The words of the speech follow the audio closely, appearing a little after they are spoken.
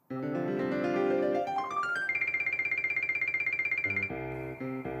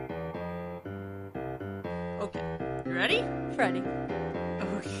Ready? Ready.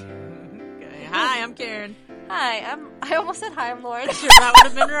 Okay. Hi, I'm Karen. Hi, I almost said hi, I'm Lauren. Sure, that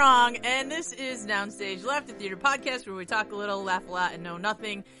would have been wrong. And this is Downstage Left, a theater podcast where we talk a little, laugh a lot, and know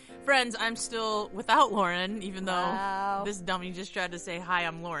nothing. Friends, I'm still without Lauren, even though this dummy just tried to say, hi,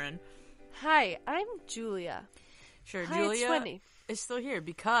 I'm Lauren. Hi, I'm Julia. Sure, Hi, Julia it's Wendy. is still here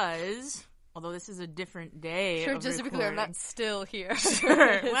because, although this is a different day Sure, of just to be clear, I'm recording- not still here. Sure.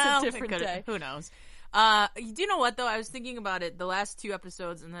 It's Well, a different day. Who knows? Do you know what, though? I was thinking about it the last two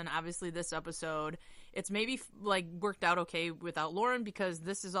episodes and then obviously this episode. It's maybe, worked out okay without Lauren because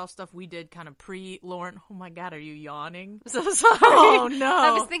this is all stuff we did kind of pre-Lauren. Oh, my God, are you yawning? So sorry. Oh, no.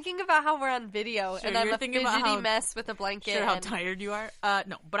 I was thinking about how we're on video, Sure, and I'm you're a thinking about fidgety how- mess with a blanket. Sure how and- tired you are?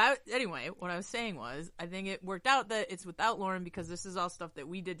 No, but anyway, what I was saying was, I think it worked out that it's without Lauren because this is all stuff that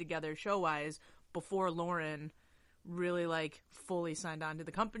we did together show-wise before Lauren really, fully signed on to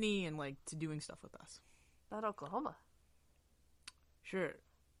the company and, to doing stuff with us. Not Oklahoma. Sure.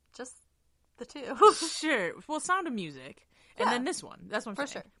 Just the two. Sure. Well, Sound of Music. And Yeah. then this one. That's what I'm For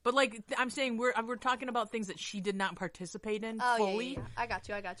saying. sure. But, I'm saying we're talking about things that she did not participate in fully. Yeah. I got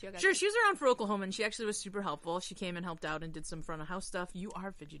you. Sure, she was around for Oklahoma, and she actually was super helpful. She came and helped out and did some front of house stuff. You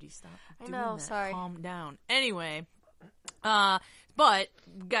are fidgety. Stop doing know, that. sorry. Calm down. Anyway, but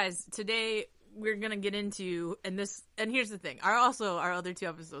guys, today we're gonna get into and here's the thing. Our other two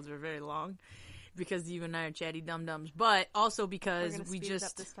episodes were very long because you and I are chatty dum dums, but also because We're gonna we speed it just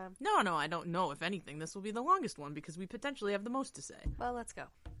up this time. No, I don't know. If anything, this will be the longest one because we potentially have the most to say. Well, let's go.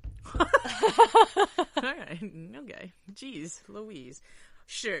 All right. Okay. Jeez, Louise.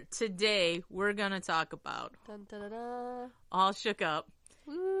 Sure. Today we're gonna talk about Dun, dun, dun, dun. All Shook Up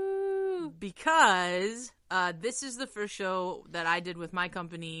Woo! because this is the first show that I did with my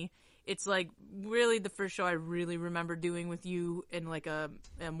company. It's really the first show I really remember doing with you in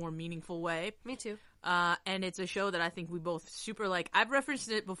a more meaningful way. Me too. And it's a show that I think we both super like. I've referenced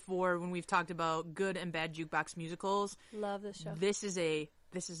it before when we've talked about good and bad jukebox musicals. Love this show. This is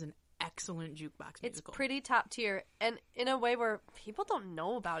an excellent jukebox It's musical. pretty top tier, and in a way where people don't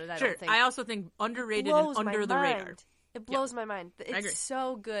know about it. I Sure. don't think. I also think underrated and blows my under the mind. radar. It blows my mind. agree. It's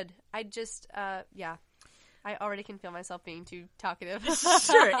so good. I just, yeah. I already can feel myself being too talkative.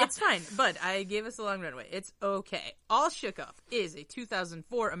 Sure, it's fine, but I gave us a long runway. It's okay. All Shook Up is a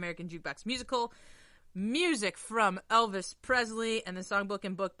 2004 American jukebox musical. Music from Elvis Presley and the songbook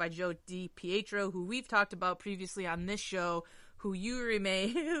and book by Joe DiPietro, who we've talked about previously on this show, who you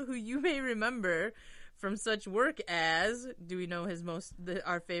may remember from such work as, do we know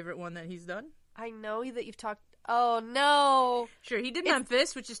our favorite one that he's done? I know that you've talked. Oh no, Sure, he did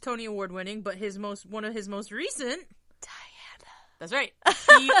Memphis, which is Tony Award winning, but one of his most recent. Diana. That's right.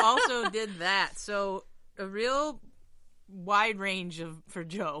 He also did that. So a real wide range for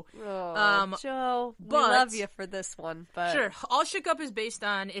Joe. Oh, Joe, we but- love you for this one, but Sure. All Shook Up is based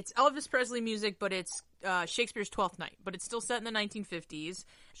on, it's Elvis Presley music, but it's Shakespeare's Twelfth Night, but it's still set in the 1950s.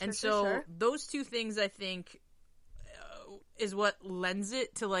 And so sure. those two things, I think, is what lends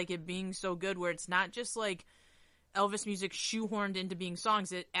it to it being so good, where it's not just Elvis music shoehorned into being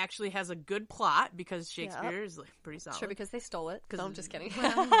songs. It actually has a good plot because Shakespeare is pretty solid. sure, because they stole it. No, I'm just kidding.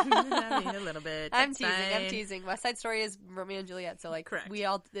 Well, I mean, a little bit. I'm That's teasing. fine. West Side Story is Romeo and Juliet, so Correct.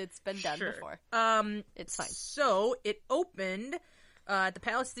 it's been done Sure. before. It's fine. So it opened at the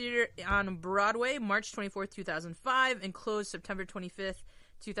Palace Theater on Broadway March 24th, 2005, and closed September 25th,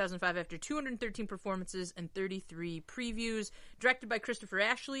 2005 after 213 performances and 33 previews. Directed by Christopher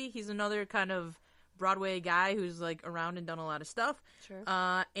Ashley. He's another kind of Broadway guy who's around and done a lot of stuff. Sure.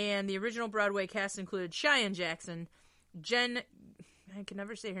 And the original Broadway cast included Cheyenne Jackson, I can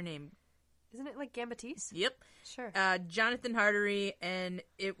never say her name. Isn't it like Gambitese? Yep. Sure. Jonathan Hartery, and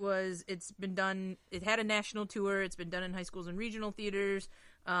it's been done, it had a national tour, it's been done in high schools and regional theaters.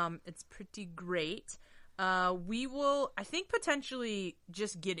 It's pretty great. We will, I think, potentially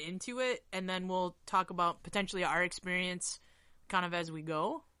just get into it, and then we'll talk about potentially our experience kind of as we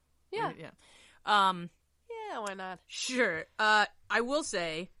go. Yeah. Yeah. Yeah, why not? Sure. I will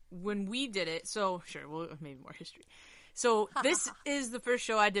say, when we did it, so sure, we'll maybe more history. So this is the first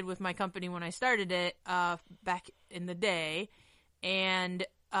show I did with my company when I started it back in the day, and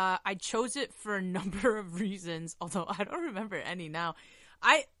I chose it for a number of reasons, although I don't remember any now.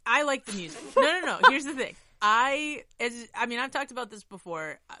 I like the music. No. Here's the thing. I've talked about this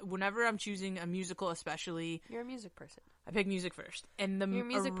before. Whenever I'm choosing a musical, especially, You're a music person. I pick music first, and the You're a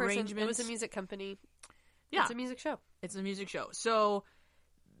music person. arrangements. It was a music company. Yeah. It's a music show. It's a music show. So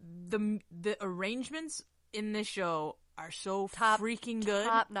the arrangements in this show are so freaking good.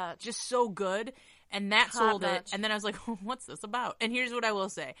 Top notch. Just so good. And that sold it. notch. And then I was like, what's this about? And here's what I will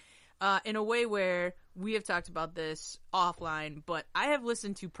say. in a way where we have talked about this offline, but I have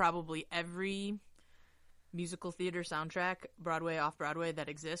listened to probably every musical theater soundtrack, Broadway, off-Broadway, that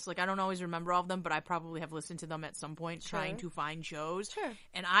exists. Like, I don't always remember all of them, but I probably have listened to them at some point trying to find shows. Sure.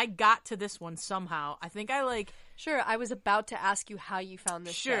 And I got to this one somehow. I think I, like... Sure, I was about to ask you how you found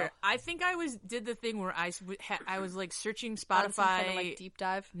this show. I think I did the thing where I was, like, searching Spotify... On some kind of, like, deep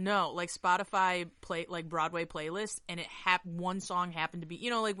dive? No, like, Spotify, Broadway playlist, and one song happened to be,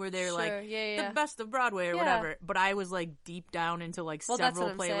 like, where they're, like, the best of Broadway or whatever. But I was, like, deep down into, like, several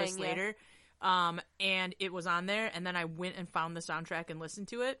playlists later. And it was on there, and then I went and found the soundtrack and listened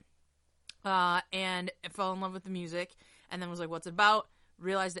to it, and I fell in love with the music, and then was like, what's it about?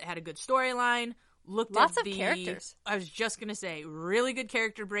 Realized it had a good storyline, Lots of characters. I was just gonna say, really good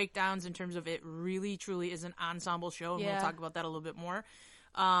character breakdowns in terms of it really, truly is an ensemble show, and we'll talk about that a little bit more.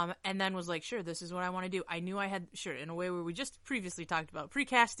 And then was like, sure, this is what I want to do. I knew I had, in a way where we just previously talked about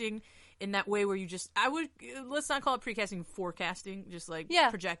precasting, in that way where you just, let's not call it precasting, forecasting, just like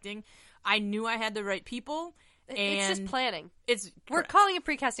projecting. I knew I had the right people. And it's just planning. We're correct. calling it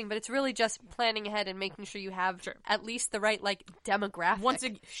precasting, but it's really just planning ahead and making sure you have at least the right, like,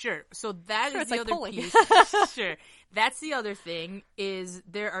 demographic. So that is the like other polling. piece. That's the other thing, is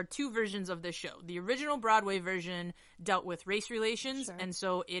there are two versions of the show. The original Broadway version dealt with race relations, and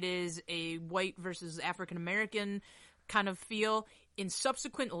so it is a white versus African American kind of feel. In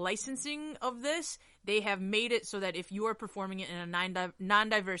subsequent licensing of this, they have made it so that if you are performing it in a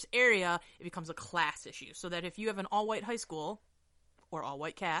non-diverse area, it becomes a class issue. So that if you have an all-white high school, or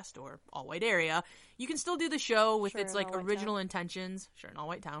all-white cast, or all-white area, you can still do the show with its, like, original intentions. Sure, an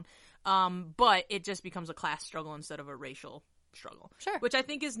all-white town. But it just becomes a class struggle instead of a racial struggle. Sure. Which I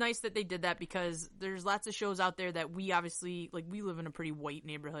think is nice that they did that, because there's lots of shows out there that we obviously, like, we live in a pretty white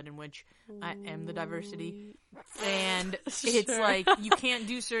neighborhood in which I am the diversity. And it's like, you just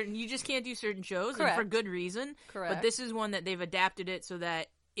can't do certain shows, and for good reason. Correct. But this is one that they've adapted it so that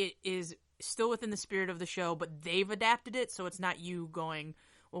it is still within the spirit of the show, but they've adapted it so it's not you going,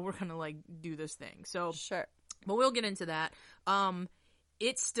 well, we're gonna, like, do this thing. So, but we'll get into that.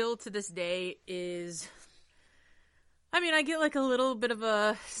 It still, to this day, is... I mean, I get, like, a little bit of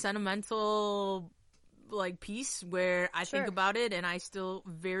a sentimental, like, piece where I think about it, and I still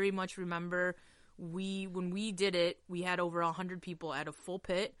very much remember when we did it, we had over 100 people at a full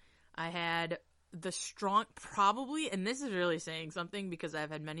pit. I had the strong, probably, and this is really saying something because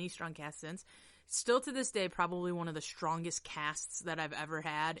I've had many strong casts since, still to this day, probably one of the strongest casts that I've ever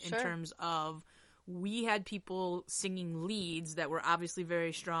had in terms of, we had people singing leads that were obviously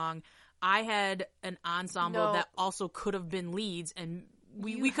very strong. I had an ensemble that also could have been leads, and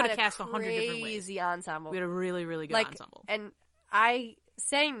we could have cast 100 different ways. Crazy ensemble. We had a really, really good ensemble. And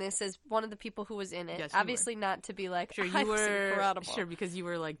saying this as one of the people who was in it, obviously not to be like, you were incredible. Sure, because you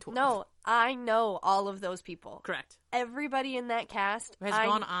were like 12. No, I know all of those people. Correct. Everybody in that cast has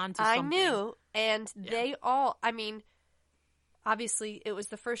gone on to something. I knew, and they all, I mean, obviously it was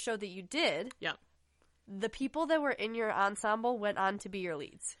the first show that you did. Yep. The people that were in your ensemble went on to be your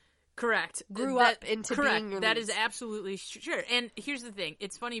leads. Correct. Grew up into being your leads. That is absolutely sure. And here's the thing.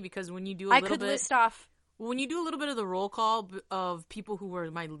 It's funny because when you do list off. When you do a little bit of the roll call of people who were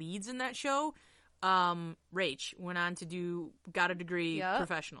my leads in that show, Rach went on to got a degree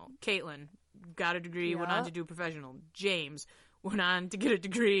professional. Caitlin got a degree, went on to do professional. James went on to get a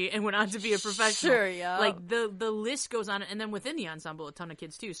degree and went on to be a professional. Sure, yeah. Like, the list goes on, and then within the ensemble, a ton of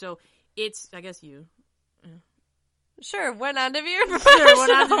kids, too. So, it's, I guess you... Sure, went on to be a professional.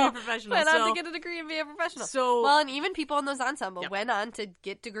 Went on to be a professional. Went on to get a degree and be a professional. So, well, and even people in those ensembles went on to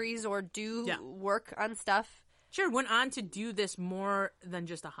get degrees or do work on stuff. Sure, went on to do this more than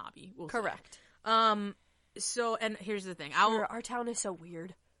just a hobby. We'll Correct. Say. So, and here's the thing. Our town is so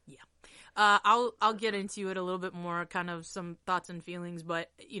weird. Yeah. I'll get into it a little bit more, kind of some thoughts and feelings, but,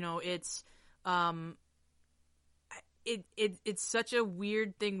 you know, it's such a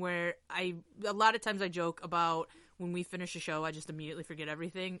weird thing where a lot of times I joke about when we finish a show, I just immediately forget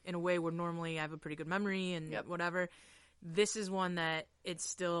everything in a way where normally I have a pretty good memory and whatever. This is one that it's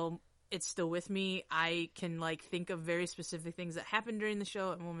still with me. I can, like, think of very specific things that happened during the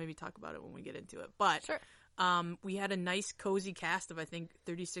show, and we'll maybe talk about it when we get into it. But we had a nice, cozy cast of, I think,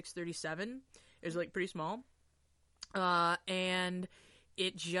 36, 37. It was, like, pretty small. And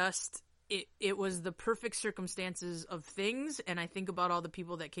it just... It was the perfect circumstances of things, and I think about all the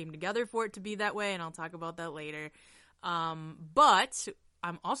people that came together for it to be that way, and I'll talk about that later. But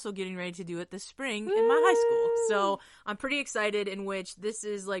I'm also getting ready to do it this spring in my high school, so I'm pretty excited, in which this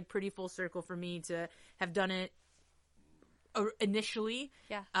is, like, pretty full circle for me to have done it initially.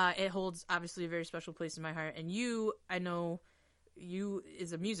 Yeah. It holds, obviously, a very special place in my heart, and you, I know...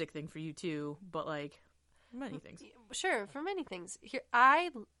 is a music thing for you too, but like many things. Sure, for many things.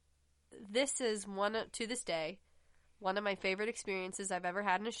 This is to this day, one of my favorite experiences I've ever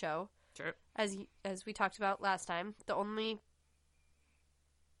had in a show. Sure. As we talked about last time,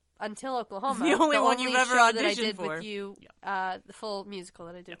 until Oklahoma, the only one you've ever show auditioned that I did for. with you, the full musical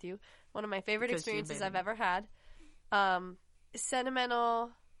that I did with you. One of my favorite experiences I've ever had.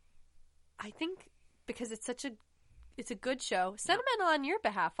 Sentimental, I think, because it's a good show. Sentimental on your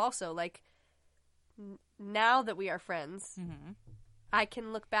behalf also. Like, now that we are friends, I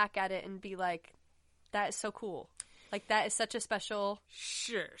can look back at it and be like, that is so cool. Like, that is such a special...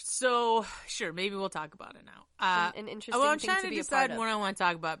 Sure. So, maybe we'll talk about it now. An interesting I'm thing trying to be a decide part of. what I want to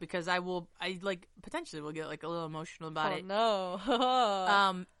talk about because potentially will get, like, a little emotional about it. No.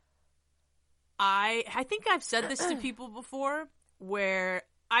 I think I've said this to people before where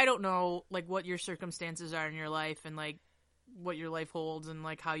I don't know, like, what your circumstances are in your life and, like, what your life holds and,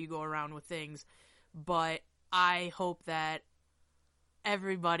 like, how you go around with things. But I hope that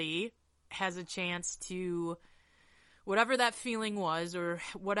everybody has a chance to... whatever that feeling was or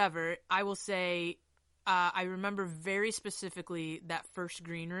whatever, I will say I remember very specifically that first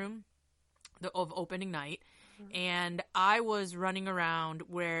green room of opening night. And I was running around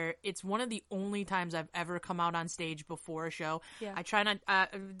where it's one of the only times I've ever come out on stage before a show. Yeah. I try not...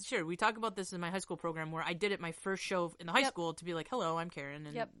 sure, we talk about this in my high school program where I did it my first show in the high school to be like, hello, I'm Karen,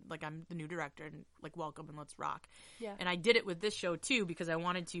 and like I'm the new director, and like welcome and let's rock. Yeah. And I did it with this show too because I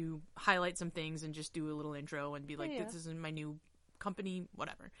wanted to highlight some things and just do a little intro and be like, this is my new company,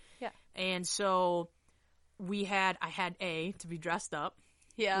 whatever. Yeah. And so I had to be dressed up.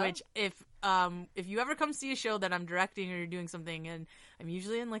 Yeah. Which if you ever come see a show that I'm directing or you're doing something and I'm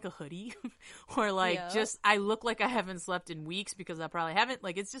usually in like a hoodie or like just I look like I haven't slept in weeks because I probably haven't,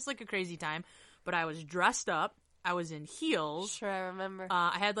 like it's just like a crazy time. But I was dressed up. I was in heels. Sure, I remember.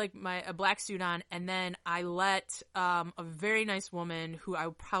 I had like a black suit on, and then I let a very nice woman who I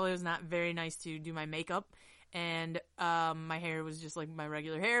probably was not very nice to do my makeup, and my hair was just like my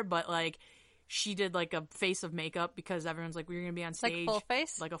regular hair, but like she did like a face of makeup because everyone's like, we're going to be on stage. Like full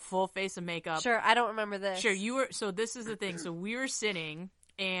face? Like a full face of makeup. Sure, I don't remember this. Sure, you were, so this is the thing. So we were sitting,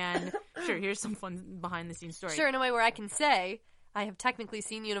 and sure, here's some fun behind the scenes story. Sure, in a way where I can say, I have technically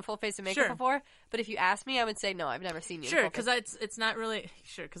seen you in a full face of makeup before, but if you ask me, I would say, no, I've never seen you in a full face. Sure, because it's not really,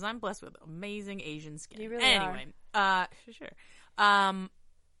 sure, because I'm blessed with amazing Asian skin. You really anyway, sure.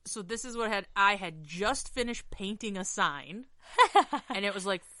 So this is what I had just finished painting a sign, and it was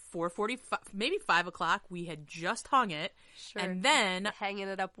like 4:45, maybe 5 o'clock. We had just hung it, and then hanging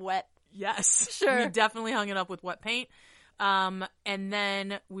it up wet. Yes, sure. We definitely hung it up with wet paint. And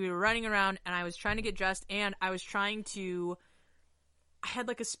then we were running around, and I was trying to get dressed, and I was trying to. I had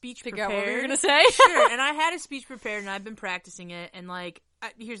like a speech Figure prepared. out what we were gonna say. Sure, and I had a speech prepared, and I've been practicing it. And like,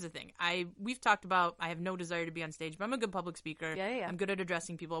 here's the thing: we've talked about I have no desire to be on stage, but I'm a good public speaker. Yeah. I'm good at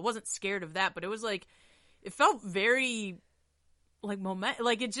addressing people. I wasn't scared of that, but it was like, it felt very.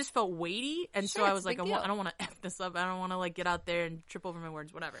 Like it just felt weighty, and so I was like, I don't want to F this up. I don't want to like get out there and trip over my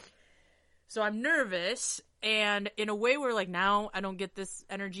words, whatever. So I'm nervous, and in a way where like now I don't get this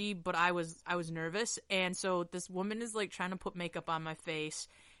energy, but I was nervous, and so this woman is like trying to put makeup on my face,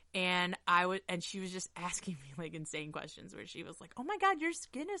 and she was just asking me like insane questions where she was like, "Oh my God, your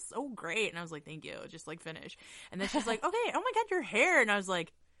skin is so great," and I was like, "Thank you," just like finish, and then she's like, "Okay, oh my God, your hair," and I was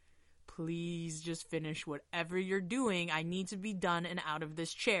like, please just finish whatever you're doing. I need to be done and out of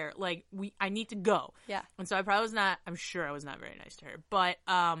this chair. Like I need to go. Yeah. And so I'm sure I was not very nice to her. But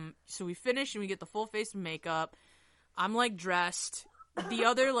so we finish and we get the full face of makeup. I'm like dressed. The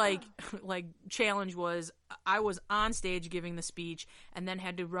other like challenge was I was on stage giving the speech and then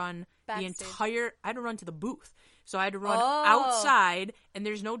had to run backstage. I had to run to the booth. So I had to run outside, and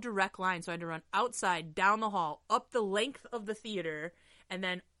there's no direct line, so I had to run outside, down the hall, up the length of the theater, and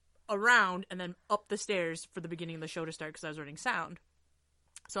then around and then up the stairs for the beginning of the show to start because I was running sound.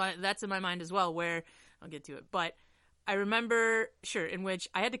 So that's in my mind as well, where I'll get to it. But I remember, in which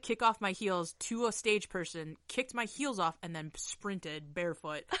I had to kick off my heels to a stage person, kicked my heels off, and then sprinted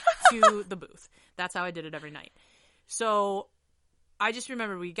barefoot to the booth. That's how I did it every night. So I just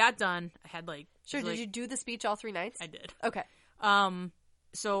remember we got done. I had like... Sure, did you do the speech all 3 nights? I did. Okay.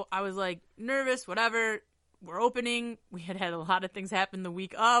 So I was like nervous, whatever. We're opening. We had a lot of things happen the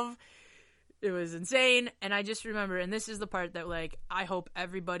week of. It was insane. And I just remember, and this is the part that, like, I hope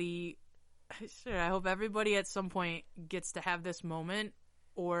everybody at some point gets to have this moment,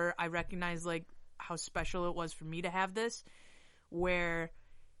 or I recognize, like, how special it was for me to have this, where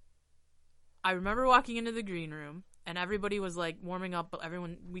I remember walking into the green room, and everybody was, like, warming up, but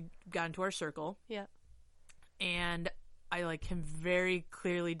we got into our circle. Yeah. And I like can very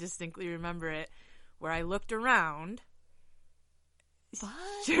clearly, distinctly remember it, where I looked around. What?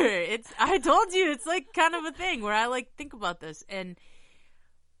 Sure, I told you, it's like kind of a thing where I like think about this, and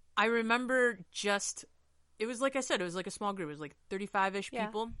I remember it was like I said, it was like a small group, it was like 35-ish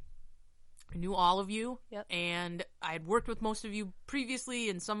people. I knew all of you, and I had worked with most of you previously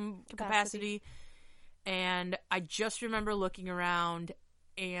in some capacity, and I just remember looking around,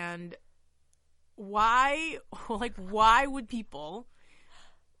 and why would people,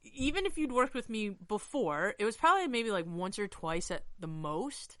 even if you'd worked with me before, it was probably maybe like once or twice at the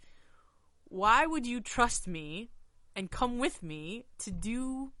most, why would you trust me and come with me to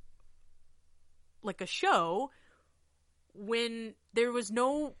do like a show when there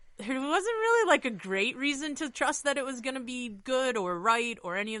wasn't really like a great reason to trust that it was going to be good or right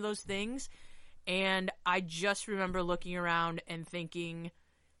or any of those things. And I just remember looking around and thinking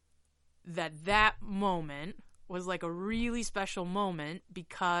that moment was like a really special moment,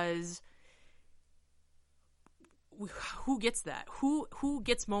 because who gets that? Who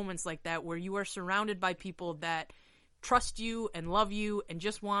gets moments like that where you are surrounded by people that trust you and love you and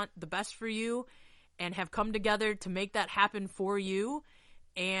just want the best for you and have come together to make that happen for you?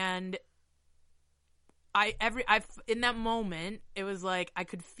 And in that moment, it was like I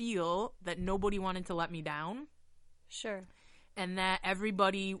could feel that nobody wanted to let me down. Sure. And that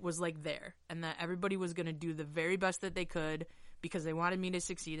everybody was like there, and that everybody was going to do the very best that they could because they wanted me to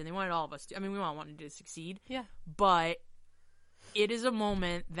succeed, and they wanted all of us to. I mean, we all wanted to succeed. Yeah. But it is a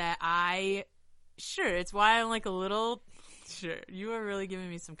moment that it's why I'm like a little, you are really giving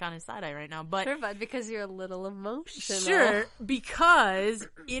me some kind of side eye right now. But sure, bud, because you're a little emotional. Sure, because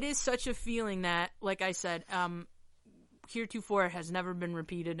it is such a feeling that, like I said, heretofore has never been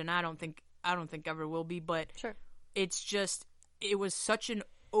repeated, and I don't think ever will be, but sure. It's just, it was such an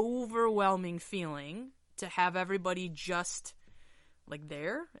overwhelming feeling to have everybody just like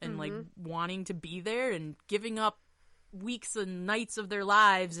there and like wanting to be there and giving up weeks and nights of their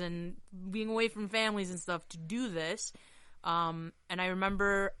lives and being away from families and stuff to do this. And I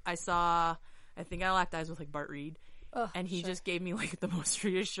remember I think I locked eyes with like Bart Reed, and he just gave me like the most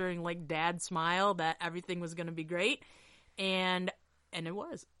reassuring like dad smile that everything was going to be great. And it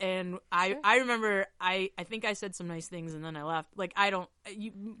was. And I remember I think I said some nice things and then I left. Like,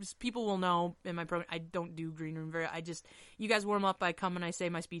 people will know in my program, I don't do green room you guys warm up, I come and I say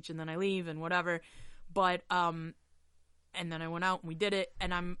my speech and then I leave and whatever. But, and then I went out and we did it.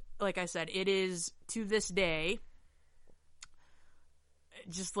 And I'm, like I said, it is to this day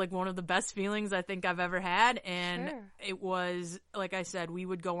just like one of the best feelings I think I've ever had. And it was, like I said, we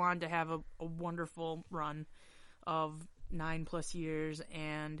would go on to have a wonderful run of 9+ years,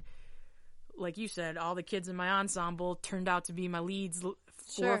 and like you said, all the kids in my ensemble turned out to be my leads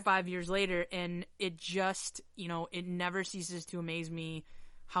 4 or 5 years later, and it just, it never ceases to amaze me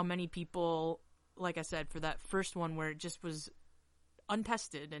how many people, like I said, for that first one where it just was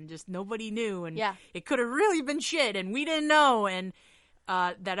untested and just nobody knew, and it could have really been shit and we didn't know, and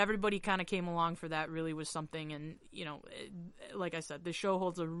that everybody kind of came along for that really was something. And like I said, the show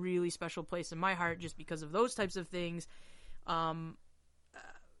holds a really special place in my heart just because of those types of things.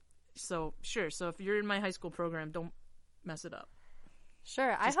 So if you're in my high school program, don't mess it up.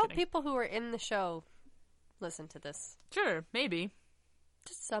 Sure. I hope people who are in the show listen to this. Sure, maybe.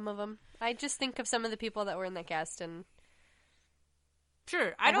 Just some of them. I just think of some of the people that were in the cast, and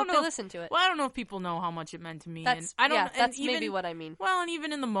sure, I don't know. They listen to it. Well, I don't know if people know how much it meant to me. That's maybe what I mean. Well, and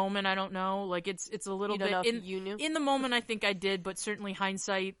even in the moment, I don't know. Like it's a little bit. Know if you knew in the moment. I think I did, but certainly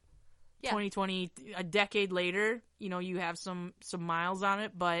hindsight, 2020, a decade later, you have some miles on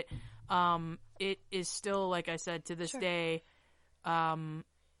it. But it is still, like I said, to this day.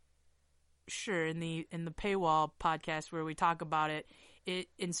 Sure, in the Paywall podcast where we talk about it,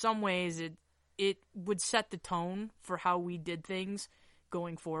 in some ways it would set the tone for how we did things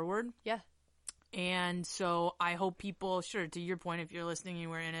going forward. Yeah. And so I hope people, sure, to your point, if you're listening, you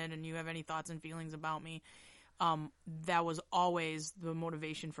were in it and you have any thoughts and feelings about me, that was always the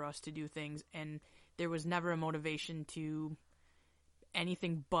motivation for us to do things. And there was never a motivation to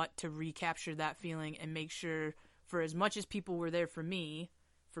anything but to recapture that feeling and make sure, for as much as people were there for me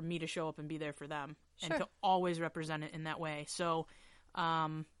to show up and be there for them. Sure. And to always represent it in that way. So,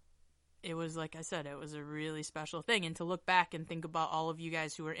 it was, like I said, it was a really special thing. And to look back and think about all of you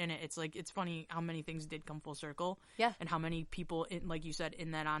guys who were in it, it's funny how many things did come full circle. Yeah. And how many people, like you said,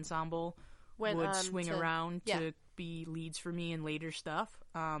 in that ensemble would swing around to be leads for me in later stuff.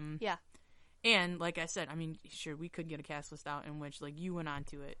 Yeah. And like I said, I mean, sure, we could get a cast list out in which, like, you went on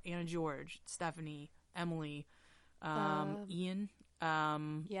to it. Anna George, Stephanie, Emily, Ian.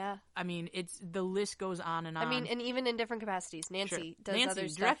 Yeah. I mean, the list goes on and on. I mean, and even in different capacities. Nancy does Nancy, other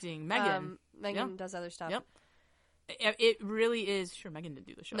stuff. directing, Megan. Megan does other stuff. Yep. It really is. Sure, Megan didn't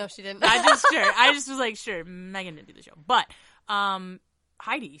do the show. No, she didn't. I just was like, sure, Megan didn't do the show. But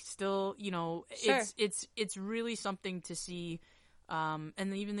Heidi still, Sure. it's really something to see.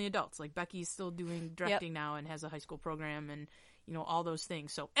 And even the adults, like Becky's still doing directing now and has a high school program and, all those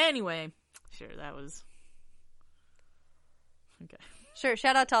things. So anyway, sure, that was okay. Sure,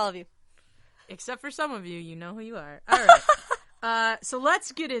 shout out to all of you. Except for some of you, you know who you are. All right. So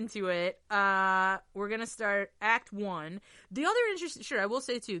let's get into it. We're going to start Act 1. The other interesting, sure, I will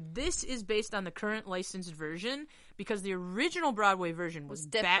say too, this is based on the current licensed version because the original Broadway version was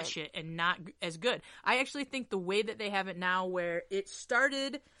batshit and not as good. I actually think the way that they have it now where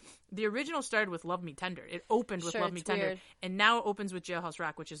the original started with Love Me Tender. It opened with Love Me Tender. Weird. And now it opens with Jailhouse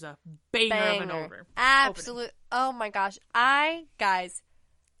Rock, which is a banger. Of an over. Absolute. Oh my gosh. Guys.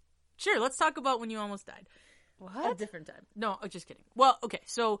 Sure, let's talk about When You Almost Died. What? A different time. No, just kidding. Well, okay,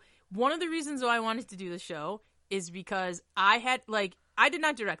 so one of the reasons why I wanted to do the show is because I did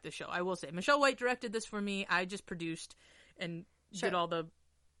not direct the show, I will say. Michelle White directed this for me. I just produced and did all the,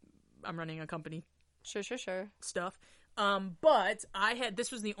 I'm running a company. Sure. Stuff. But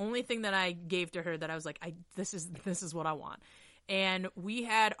this was the only thing that I gave to her that I was like, this is what I want. And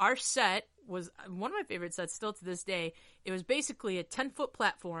our set was one of my favorite sets still to this day. It was basically a 10-foot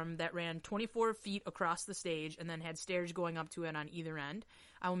platform that ran 24 feet across the stage and then had stairs going up to it on either end.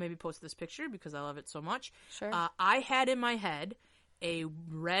 I will maybe post this picture because I love it so much. Sure. I had in my head a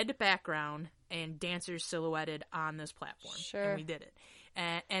red background and dancers silhouetted on this platform. Sure. And we did it.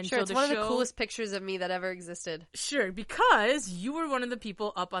 And sure, so it's one of the coolest pictures of me that ever existed. Sure, because you were one of the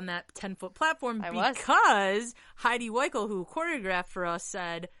people up on that 10-foot platform. Was. Because Heidi Weichel, who choreographed for us,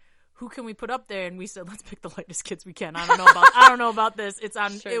 said, who can we put up there? And we said, let's pick the lightest kids we can. I don't know about this.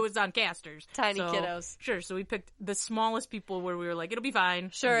 It was on casters. Tiny kiddos. Sure, so we picked the smallest people where we were like, it'll be fine.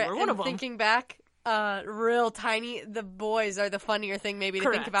 Sure, and we were one of them. Thinking back, real tiny, the boys are the funnier thing maybe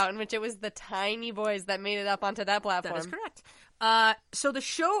to think about, in which it was the tiny boys that made it up onto that platform. That is correct. So the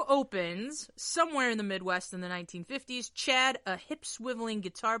show opens somewhere in the Midwest in the 1950s. Chad, a hip-swiveling,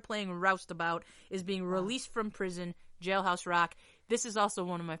 guitar-playing roustabout, is being released from prison, Jailhouse Rock. This is also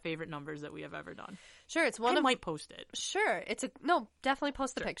one of my favorite numbers that we have ever done. Sure, it's I might post it. Sure, definitely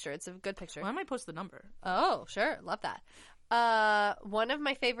post the picture. It's a good picture. Well, I might post the number. Oh, sure, love that. One of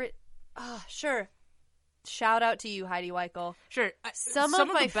my favorite. Sure. Shout out to you, Heidi Weichel. Sure. Some of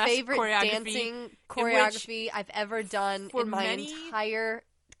my favorite dancing choreography I've ever done in my entire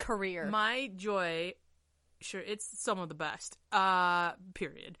career. My joy, sure, it's some of the best.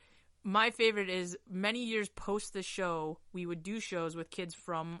 Period. My favorite is many years post the show, we would do shows with kids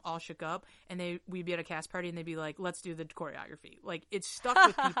from All Shook Up, and we'd be at a cast party, and they'd be like, let's do the choreography. Like, it stuck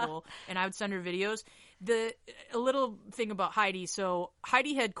with people, and I would send her videos. A little thing about Heidi, so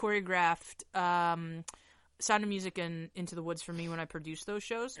Heidi had choreographed Sound of Music and Into the Woods for me when I produced those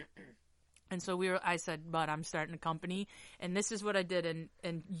shows. And so I said, but I'm starting a company, and this is what I did,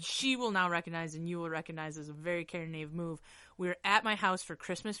 and she will now recognize, and you will recognize as a very Karen Nave move. We were at my house for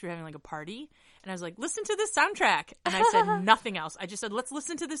Christmas. We were having like a party, and I was like, listen to this soundtrack. And I said nothing else. I just said, let's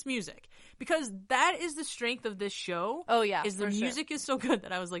listen to this music. Because that is the strength of this show. Oh, yeah. Is the music is so good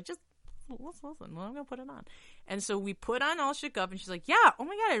that I was like, just let's listen. Well, I'm going to put it on. And so we put on All Shook Up, and she's like, yeah, oh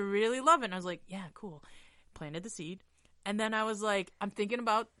my God, I really love it. And I was like, yeah, cool. Planted the seed. And then I was like, I'm thinking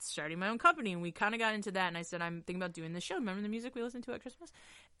about starting my own company. And we kind of got into that. And I said, I'm thinking about doing this show. Remember the music we listened to at Christmas?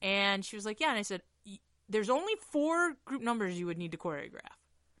 And she was like, yeah. And I said, there's only 4 group numbers you would need to choreograph.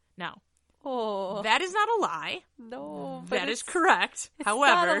 Now, that is not a lie. No. That is correct.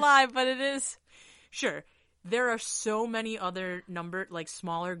 However, not a lie, but it is. Sure. There are so many other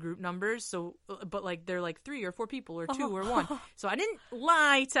smaller group numbers. So, but they're 3 or 4 people or 2 or 1. So I didn't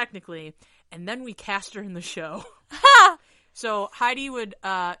lie technically. And then we cast her in the show. So Heidi would,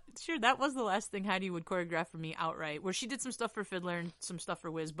 sure, that was the last thing Heidi would choreograph for me outright, where she did some stuff for Fiddler and some stuff for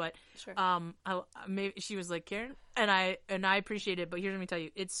Wiz, but, sure. Maybe she was like, Karen, and I appreciate it, but here's what me tell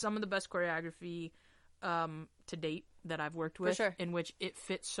you, it's some of the best choreography, to date that I've worked with, for sure. In which it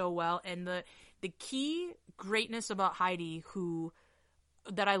fits so well, and the key greatness about Heidi,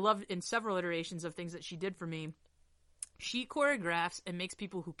 that I love in several iterations of things that she did for me, she choreographs and makes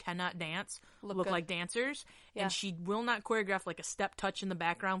people who cannot dance look like dancers. Yeah. And she will not choreograph like a step touch in the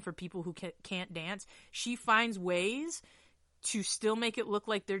background for people who can't dance. She finds ways to still make it look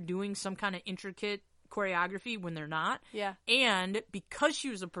like they're doing some kind of intricate choreography when they're not. Yeah. And because she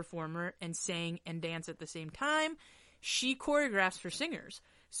was a performer and sang and danced at the same time, she choreographs for singers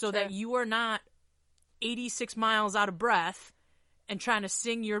so that you are not 86 miles out of breath and trying to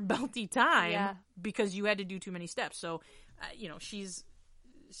sing your belty time Yeah. because you had to do too many steps. So, she's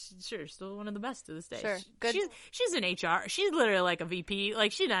still one of the best to this day. Sure. Good. She's in HR. She's literally like a VP.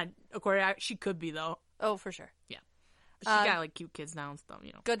 Like, she's not a choreographer. She could be, though. Oh, for sure. Yeah. But she's got, like, cute kids now and stuff,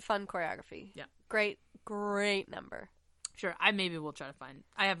 Good, fun choreography. Yeah. Great number. Sure. I will try to find...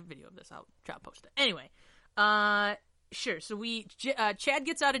 I have a video of this. I'll try to post it. Anyway. Sure. So Chad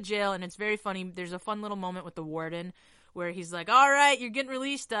gets out of jail, and it's very funny. There's a fun little moment with the warden where he's like, all right, you're getting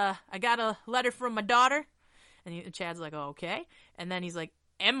released. I got a letter from my daughter. And Chad's like, oh, okay. And then he's like,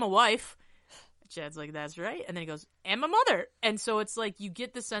 and my wife. Chad's like, that's right. And then he goes, and my mother. And so it's like you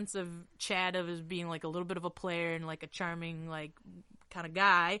get the sense of Chad as being like a little bit of a player and like a charming like kind of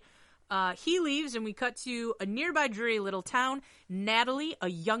guy. He leaves, and we cut to a nearby dreary little town. Natalie, a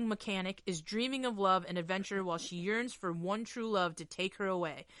young mechanic, is dreaming of love and adventure while she yearns for one true love to take her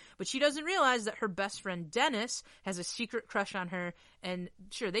away. But she doesn't realize that her best friend Dennis has a secret crush on her. And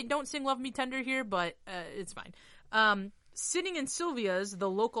sure, they don't sing Love Me Tender here, but it's fine. Sitting in Sylvia's, the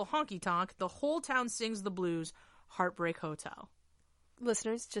local honky-tonk, the whole town sings the blues, Heartbreak Hotel.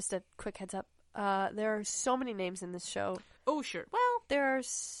 Listeners, just a quick heads up. There are so many names in this show. Oh, sure. Well, there are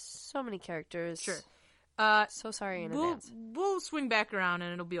so many characters. Sure. So sorry in advance. We'll swing back around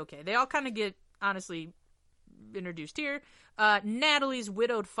and it'll be okay. They all kind of get, honestly, introduced here. Natalie's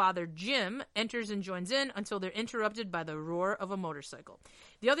widowed father, Jim, enters and joins in until they're interrupted by the roar of a motorcycle.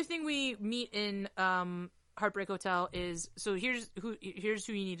 The other thing we meet in Heartbreak Hotel is, so here's who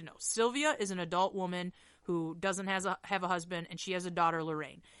you need to know. Sylvia is an adult woman who doesn't have a husband, and she has a daughter,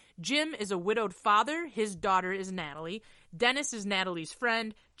 Lorraine. Jim is a widowed father. His daughter is Natalie. Dennis is Natalie's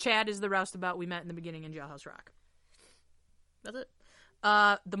friend. Chad is the roustabout we met in the beginning in Jailhouse Rock. That's it.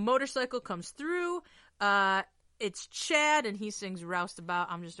 The motorcycle comes through. It's Chad, and he sings Roustabout.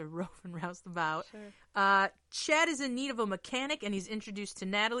 I'm just a roving roustabout. Sure. Chad is in need of a mechanic, and he's introduced to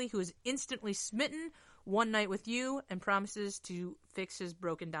Natalie, who is instantly smitten one night with you and promises to fix his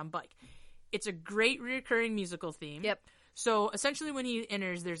broken-down bike. It's a great recurring musical theme. Yep. So, essentially, when he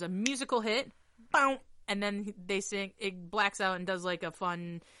enters, there's a musical hit, boom, and then they sing, it blacks out and does, like, a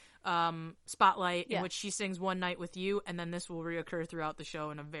fun spotlight in which she sings One Night with You, and then this will reoccur throughout the show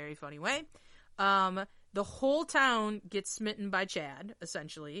in a very funny way. The whole town gets smitten by Chad,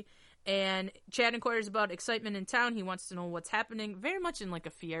 essentially, and Chad inquires about excitement in town. He wants to know what's happening, very much in, like,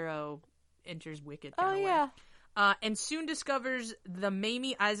 a Fiyero enters Wicked kind of way. And soon discovers the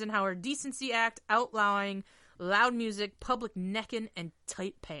Mamie Eisenhower Decency Act, outlawing loud music, public necking, and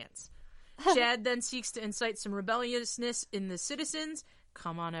tight pants. Chad then seeks to incite some rebelliousness in the citizens.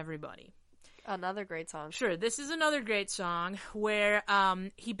 Come on, everybody. Another great song. Sure, this is another great song where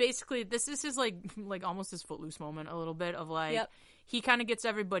he basically, this is his like almost his Footloose moment a little bit of like, he kind of gets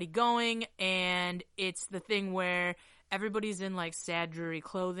everybody going, and it's the thing where everybody's in like sad, dreary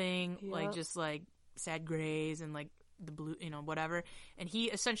clothing, like just like sad grays and like the blue, whatever. And he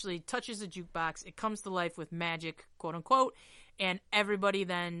essentially touches the jukebox. It comes to life with magic, quote unquote. And everybody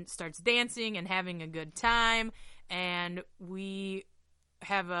then starts dancing and having a good time. And you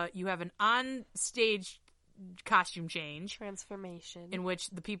have an on-stage costume change. Transformation. In which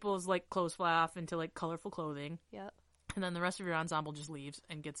the people's like clothes fly off into like colorful clothing. Yep. And then the rest of your ensemble just leaves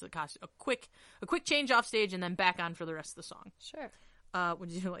and gets a quick change off stage and then back on for the rest of the song. Sure.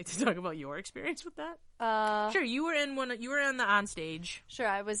 Would you like to talk about your experience with that? Sure, you were in the onstage. Sure,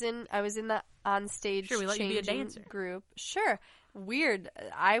 I was in the onstage. Sure, we let you be a dancer group. Sure, weird.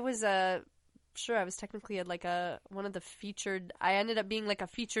 I was technically one of the featured. I ended up being like a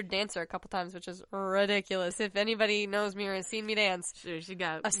featured dancer a couple times, which is ridiculous. If anybody knows me or has seen me dance, sure, she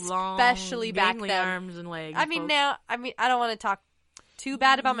got especially long, back then, arms and legs. I mean, I don't want to talk too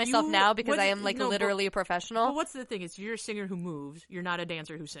bad about myself now because I am literally a professional. But what's the thing? Is you're a singer who moves. You're not a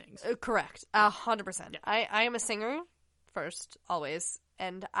dancer who sings. Correct. 100%. I am a singer first, always,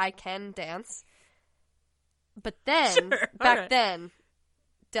 and I can dance. But then, then,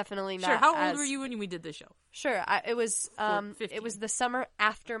 definitely not. Sure. How old were you when we did this show? Sure. It was the summer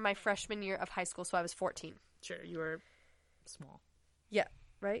after my freshman year of high school, so I was 14. Sure. You were small. Yeah.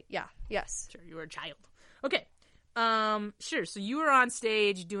 Right? Yeah. Yes. Sure. You were a child. Okay. Sure. So you were on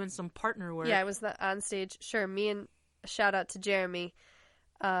stage doing some partner work. Yeah, I was on stage. Sure. Me and shout out to Jeremy,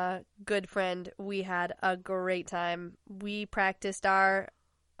 good friend. We had a great time. We practiced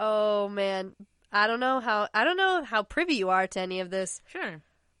oh man, I don't know how privy you are to any of this. Sure.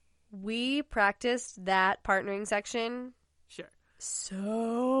 We practiced that partnering section. Sure.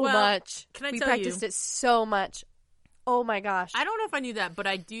 So much. Can I tell you? We practiced it so much. Oh my gosh. I don't know if I knew that, but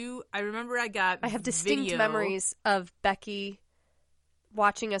I do. I remember I have distinct memories of Becky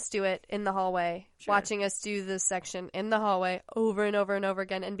watching us do it in the hallway, Sure. watching us do this section in the hallway over and over and over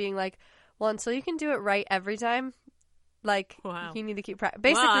again, and being like, well, until you can do it right every time, like, Wow. you need to keep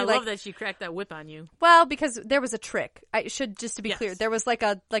basically, wow, I like, love that she cracked that whip on you. well, because there was a trick. I should, just to be Yes. clear, there was like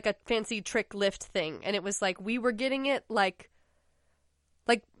a fancy trick lift thing, and it was like we were getting it like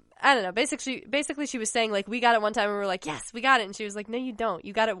I don't know. Basically, she was saying like we got it one time, and we were like, yes, we got it, and she was like, no, you don't.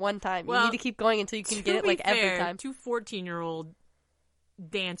 You got it one time. Well, you need to keep going until you can get it To like be fair, every time. 2 14-year-old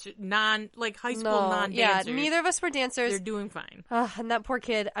dancers, high school No, non-dancers. yeah, neither of us were dancers. They're doing fine. And that poor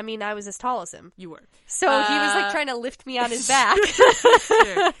kid. I mean, I was as tall as him, You were. so he was like trying to lift me on his back.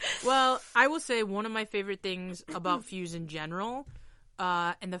 Sure. Well, I will say one of my favorite things about Fuse in general,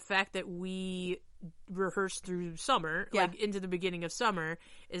 and the fact that we rehearse through summer, Yeah. like into the beginning of summer,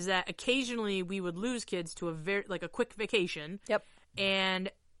 is that occasionally we would lose kids to a quick vacation. Yep.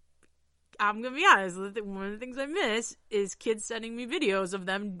 And I'm gonna be honest, one of the things I miss is kids sending me videos of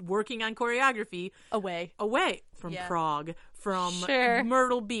them working on choreography Away. from Yeah. Prague, from Sure.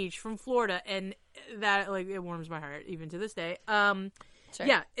 Myrtle Beach, from Florida, and that it warms my heart even to this day. Sure.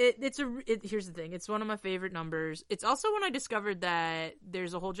 Yeah, here's the thing. It's one of my favorite numbers. It's also when I discovered that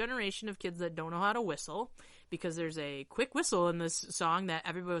there's a whole generation of kids that don't know how to whistle, because there's a quick whistle in this song that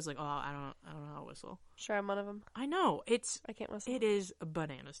everybody was like, "Oh, I don't know how to whistle." Sure, I'm one of them. I know I can't whistle. it is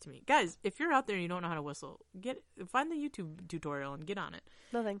bananas to me, guys. If you're out there and you don't know how to whistle, find the YouTube tutorial and get on it.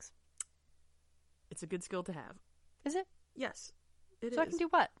 No thanks. It's a good skill to have. Is it? Yes, it is. So I can do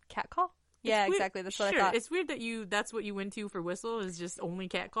what? Cat call? Yeah, Weird- exactly. That's what sure, I thought. It's weird that that's what you went to for whistle is just only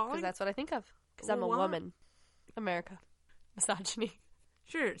cat calling. Because that's what I think of. Because I'm a Wow. woman. America. Misogyny.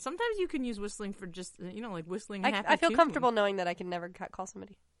 Sure. Sometimes you can use whistling for just like whistling. half I a feel tune. comfortable knowing that I can never cat call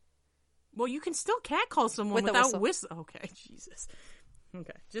somebody. Well, you can still cat call someone With a without whistle. Okay, Jesus.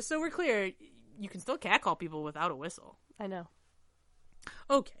 Okay, just so we're clear, you can still cat call people without a whistle. I know.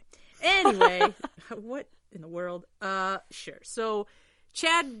 Okay. Anyway, what in the world? Sure. So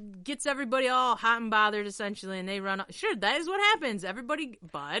Chad gets everybody all hot and bothered, essentially, and they run. Sure, that is what happens. Everybody,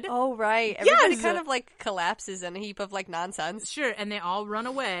 Bud. Oh, right. Everybody Yes! kind of like collapses in a heap of like nonsense. Sure, and they all run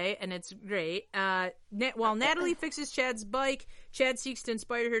away, and it's great. While Natalie fixes Chad's bike, Chad seeks to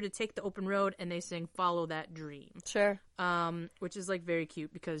inspire her to take the open road, and they sing "Follow That Dream," Sure. which is like very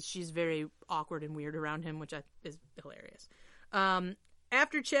cute because she's very awkward and weird around him, which is hilarious.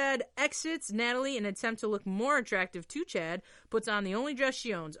 After Chad exits, Natalie, in an attempt to look more attractive to Chad, puts on the only dress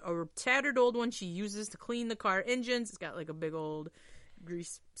she owns, a tattered old one she uses to clean the car engines. It's got like a big old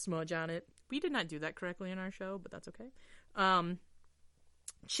grease smudge on it. We did not do that correctly in our show, but that's okay.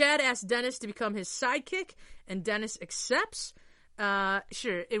 Chad asks Dennis to become his sidekick, and Dennis accepts.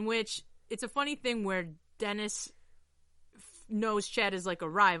 Sure, in which it's a funny thing where Dennis knows Chad is like a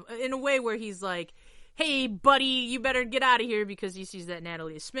rival, in a way where he's like, hey, buddy, you better get out of here, because he sees that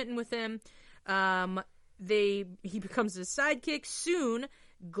Natalie is smitten with him. He becomes his sidekick. Soon,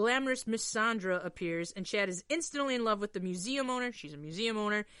 glamorous Miss Sandra appears, and Chad is instantly in love with the museum owner. She's a museum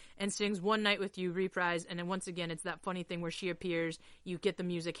owner, and sings One Night With You reprise. And then once again, it's that funny thing where she appears, you get the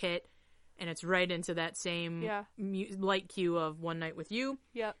music hit, and it's right into that same light cue of One Night With You.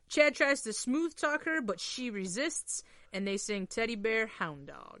 Yep. Chad tries to smooth talk her, but she resists, and they sing Teddy Bear Hound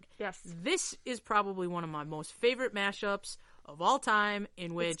Dog. Yes. This is probably one of my most favorite mashups of all time,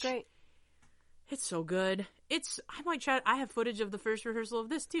 in which It's great. it's so good. I have footage of the first rehearsal of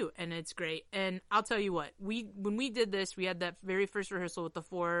this too, and it's great. And I'll tell you what, when we did this, we had that very first rehearsal with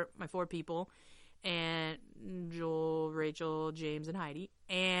my four people, and Joel, Rachel, James, and Heidi,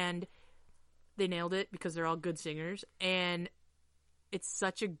 and they nailed it because they're all good singers, and it's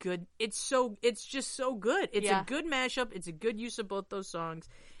such a good, it's just so good. It's a good mashup. It's a good use of both those songs,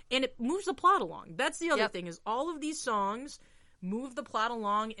 and it moves the plot along. That's the other thing, is all of these songs move the plot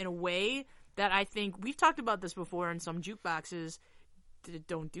along in a way that I think, we've talked about this before in some jukeboxes, that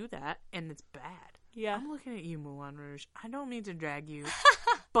don't do that, and it's bad. Yeah. I'm looking at you, Moulin Rouge. I don't mean to drag you,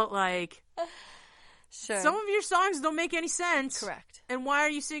 but like, Sure. some of your songs don't make any sense. Correct. And why are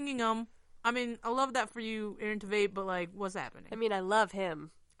you singing them? I mean, I love that for you, Aaron Tveit, but like, what's happening? I mean, I love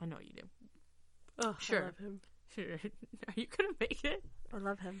him. I know you do. Oh, Sure. I love him. Sure. Are you gonna make it? I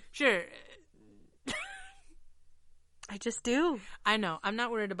love him. Sure. I just do. I know. I'm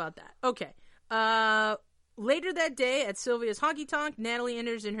not worried about that. Okay. Later that day at Sylvia's honky tonk, Natalie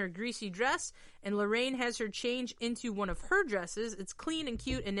enters in her greasy dress, and Lorraine has her change into one of her dresses. It's clean and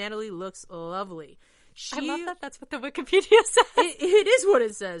cute, and Natalie looks lovely. I love that that's what the Wikipedia says. It is what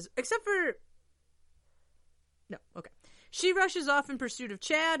it says, except for... No, okay. She rushes off in pursuit of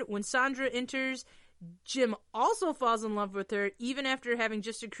Chad. When Sandra enters, Jim also falls in love with her, even after having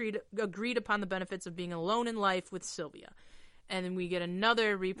just agreed upon the benefits of being alone in life with Sylvia. And then we get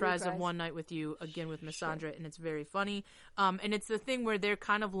another reprise of One Night with You, again with Miss Sandra, and it's very funny. And it's the thing where they're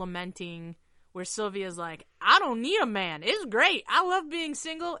kind of lamenting, where Sylvia's like, I don't need a man. It's great. I love being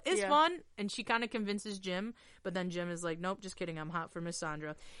single. It's fun. And she kind of convinces Jim, but then Jim is like, nope, just kidding. I'm hot for Miss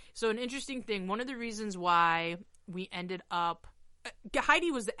Sandra. So an interesting thing, one of the reasons why we ended up,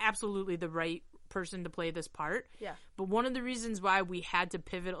 Heidi was absolutely the right person to play this part. Yeah. But one of the reasons why we had to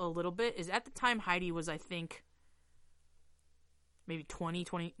pivot a little bit is at the time Heidi was, I think, maybe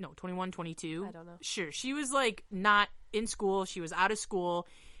 21, 22. I don't know. Sure. She was like not in school. She was out of school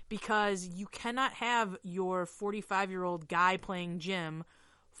because you cannot have your 45-year-old guy playing Jim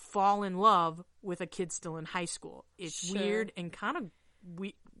fall in love with a kid still in high school. It's weird and kind of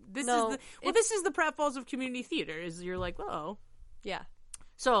this is the pratfalls of community theater, is you're like, oh. Yeah.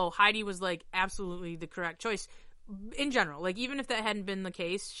 So Heidi was like absolutely the correct choice in general. Like even if that hadn't been the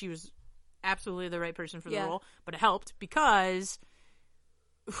case, she was absolutely the right person for the role, but it helped because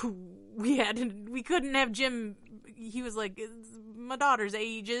we couldn't have Jim. He was like my daughter's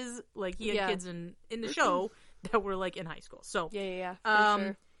ages. Like he had kids in the show that were like in high school. So yeah. For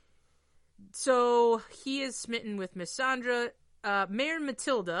sure. So he is smitten with Miss Sandra. Mayor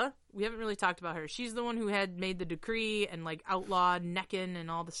Matilda, we haven't really talked about her. She's the one who had made the decree and like outlawed necking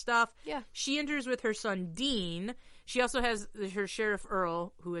and all the stuff. Yeah. She enters with her son Dean. She also has her Sheriff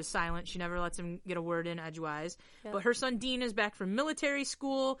Earl, who is silent. She never lets him get a word in edgewise. Yeah. But her son Dean is back from military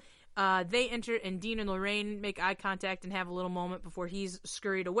school. They enter, and Dean and Lorraine make eye contact and have a little moment before he's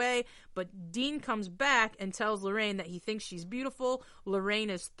scurried away. But Dean comes back and tells Lorraine that he thinks she's beautiful. Lorraine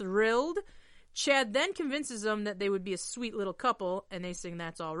is thrilled. Chad then convinces them that they would be a sweet little couple, and they sing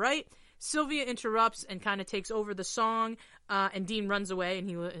That's All Right. Sylvia interrupts and kind of takes over the song, and Dean runs away, and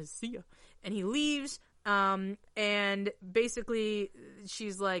he leaves. And basically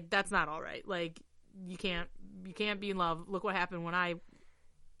she's like, that's not all right. Like, you can't be in love. Look what happened when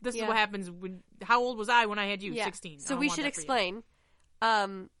this is what happens when, how old was I when I had you? 16. So we should explain.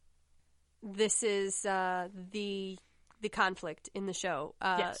 This is, the conflict in the show.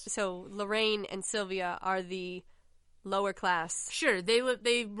 Yes. So Lorraine and Sylvia are the lower class. Sure. They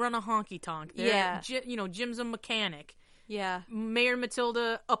run a honky tonk. Jim's a mechanic. Yeah. Mayor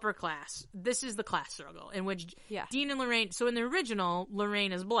Matilda, upper class. This is the class struggle in which Dean and Lorraine... So in the original,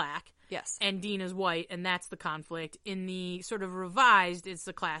 Lorraine is black. Yes. And Dean is white, and that's the conflict. In the sort of revised, it's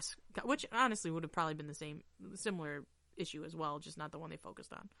the class... Which honestly would have probably been the similar issue as well, just not the one they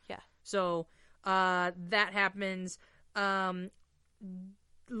focused on. Yeah. So that happens.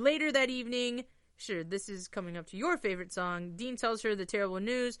 Later that evening... Sure, this is coming up to your favorite song. Dean tells her the terrible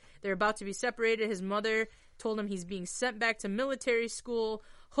news. They're about to be separated. His mother told him he's being sent back to military school.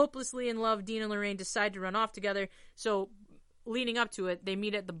 Hopelessly in love, Dean and Lorraine decide to run off together. So, leading up to it, they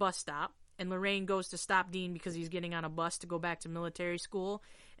meet at the bus stop. And Lorraine goes to stop Dean because he's getting on a bus to go back to military school.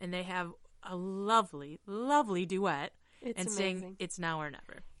 And they have a lovely, lovely duet. It's amazing. Sing It's Now or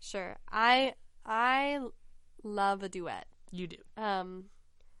Never. Sure. I love a duet. You do.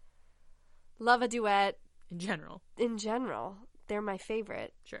 Love a duet. In general. They're my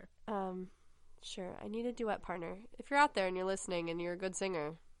favorite. Sure. Sure. I need a duet partner. If you're out there and you're listening and you're a good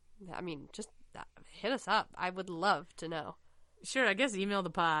singer, I mean, just hit us up. I would love to know. Sure. I guess email the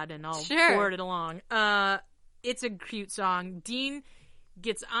pod and I'll forward it along. It's a cute song. Dean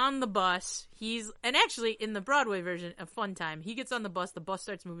gets on the bus. And actually in the Broadway version, a fun time. He gets on the bus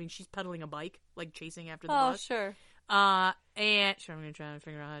starts moving. She's pedaling a bike, like chasing after the bus. Oh, sure. I'm going to try and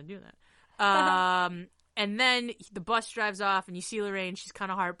figure out how to do that. And then the bus drives off and you see Lorraine, she's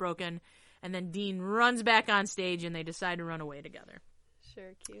kind of heartbroken, and then Dean runs back on stage and they decide to run away together.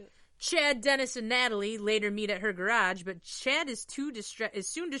 Sure, cute. Chad, Dennis, and Natalie later meet at her garage, but Chad is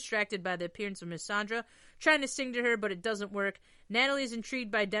soon distracted by the appearance of Miss Sandra, trying to sing to her, but it doesn't work. Natalie is intrigued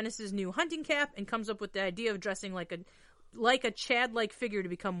by Dennis's new hunting cap and comes up with the idea of dressing like a Chad-like figure to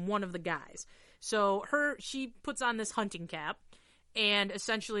become one of the guys. So she puts on this hunting cap and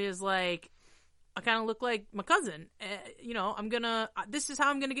essentially is like, I kind of look like my cousin. This is how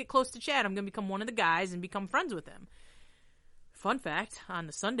I'm going to get close to Chad. I'm going to become one of the guys and become friends with him. Fun fact, on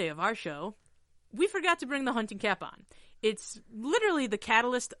the Sunday of our show, we forgot to bring the hunting cap on. It's literally the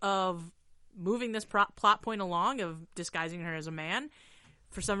catalyst of moving this plot point along, of disguising her as a man.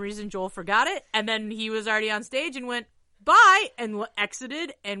 For some reason, Joel forgot it, and then he was already on stage and went, bye, and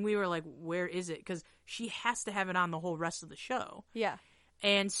exited, and we were like, where is it? Because she has to have it on the whole rest of the show. Yeah.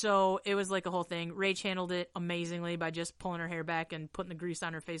 And so it was like a whole thing. Rach handled it amazingly by just pulling her hair back and putting the grease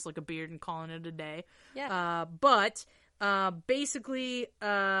on her face like a beard and calling it a day. Yeah. Basically,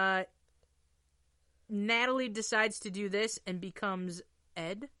 Natalie decides to do this and becomes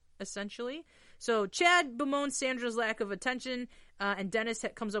Ed, essentially. So Chad bemoans Sandra's lack of attention, and Dennis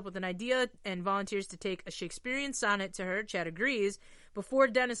comes up with an idea and volunteers to take a Shakespearean sonnet to her. Chad agrees. Before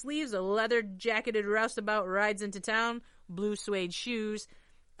Dennis leaves, a leather-jacketed roustabout rides into town, blue suede shoes.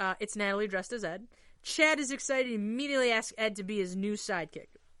 It's Natalie dressed as Ed. Chad is excited and immediately asks Ed to be his new sidekick.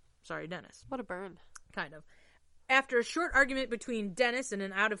 Sorry, Dennis. What a burn. Kind of. After a short argument between Dennis and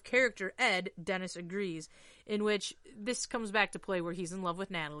an out-of-character Ed, Dennis agrees, in which this comes back to play where he's in love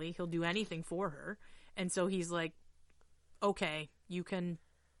with Natalie. He'll do anything for her. And so he's like, okay, you can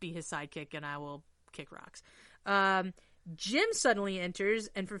be his sidekick and I will kick rocks. Jim suddenly enters,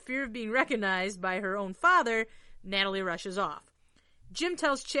 and for fear of being recognized by her own father, Natalie rushes off. Jim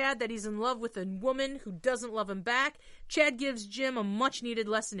tells Chad that he's in love with a woman who doesn't love him back. Chad gives Jim a much-needed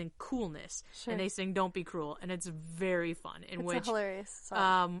lesson in coolness. Sure. And they sing Don't Be Cruel. And it's very fun. It's a hilarious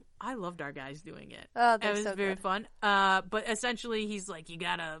song. I loved our guys doing it. Oh, it was so very good. fun. But essentially, he's like, you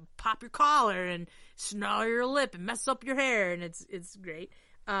gotta pop your collar and snarl your lip and mess up your hair. And it's great.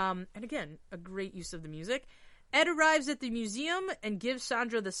 And again, a great use of the music. Ed arrives at the museum and gives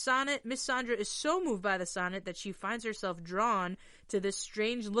Sandra the sonnet. Miss Sandra is so moved by the sonnet that she finds herself drawn to this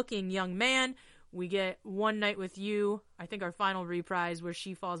strange-looking young man. We get One Night with You, I think our final reprise, where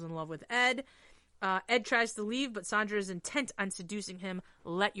she falls in love with Ed. Ed tries to leave, but Sandra is intent on seducing him.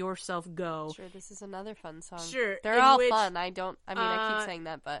 Let yourself go. Sure, this is another fun song. Sure. They're all fun. I keep saying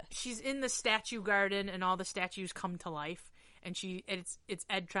that, but... She's in the statue garden, and all the statues come to life. And it's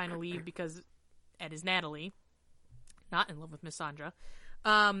Ed trying to leave because Ed is Natalie. Not in love with Miss Sandra.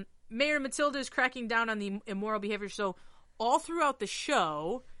 Mayor Matilda is cracking down on the immoral behavior. So all throughout the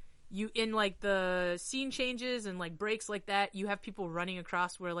show, you in like the scene changes and like breaks like that, you have people running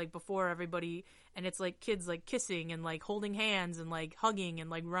across where like before everybody, and it's like kids like kissing and like holding hands and like hugging and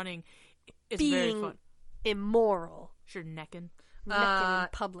like running. It's very fun. Immoral. Sure, necking. Necking in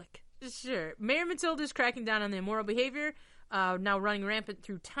public. Sure. Mayor Matilda is cracking down on the immoral behavior. Now running rampant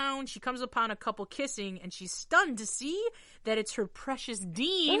through town. She comes upon a couple kissing, and she's stunned to see that it's her precious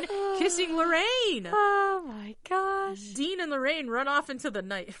Dean kissing Lorraine. Oh my gosh. Dean and Lorraine run off into the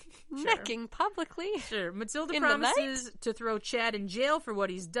night. Sure. Necking publicly. Sure. Matilda In promises to throw Chad in jail for what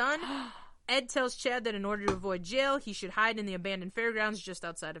he's done. Ed tells Chad that in order to avoid jail, he should hide in the abandoned fairgrounds just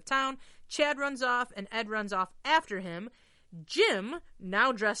outside of town. Chad runs off, and Ed runs off after him. Jim,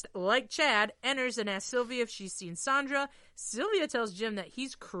 now dressed like Chad, enters and asks Sylvia if she's seen Sandra. Sylvia tells Jim that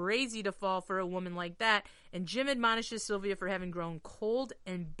he's crazy to fall for a woman like that, and Jim admonishes Sylvia for having grown cold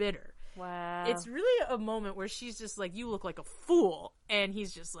and bitter. Wow. It's really a moment where she's just like, you look like a fool, and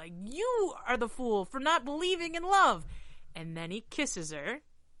he's just like, you are the fool for not believing in love. And then he kisses her.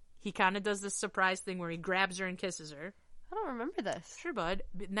 He kind of does this surprise thing where he grabs her and kisses her. I don't remember this. Sure, bud.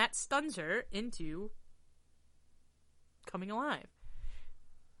 And that stuns her into coming alive.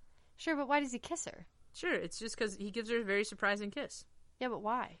 Sure, but why does he kiss her? Sure, it's just because he gives her a very surprising kiss. Yeah, but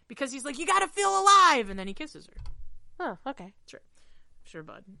why? Because he's like, you gotta feel alive! And then he kisses her. Oh, okay. Sure,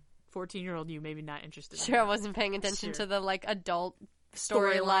 bud. 14-year-old you maybe not interested in Sure, that. I wasn't paying attention Sure. to the, like, adult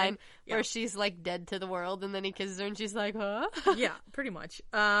storyline Yeah. where she's, like, dead to the world, and then he kisses her, and she's like, huh? Yeah, pretty much.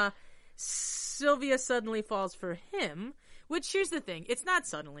 Sylvia suddenly falls for him, which, here's the thing, it's not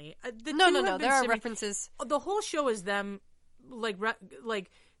suddenly. No, there are references. The whole show is them, like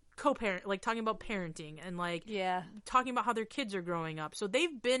co-parent, like, talking about parenting, and, like, Yeah. talking about how their kids are growing up. So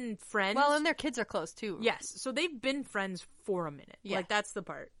they've been friends. Well, and their kids are close, too. Yes, so they've been friends for a minute. Yeah. Like, that's the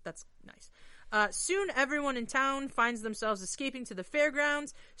part. That's nice. Soon, everyone in town finds themselves escaping to the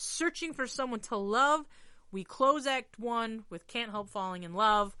fairgrounds, searching for someone to love. We close Act 1 with Can't Help Falling in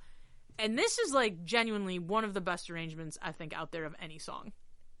Love. And this is, like, genuinely one of the best arrangements, I think, out there of any song.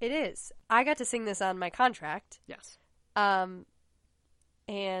 It is. I got to sing this on my contract. Yes.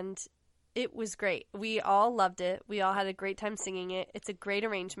 And it was great. We all loved it. We all had a great time singing it. It's a great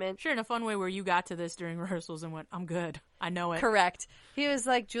arrangement. Sure, in a fun way where you got to this during rehearsals and went, I'm good. I know it. Correct. He was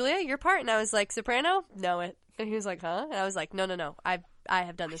like, Julia, your part. And I was like, soprano? Know it. And he was like, huh? And I was like, no. I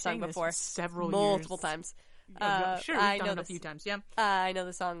have done this song before. Multiple times. Sure, we've done it a few times, yeah. I know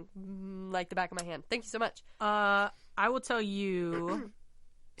the song like the back of my hand. Thank you so much. I will tell you,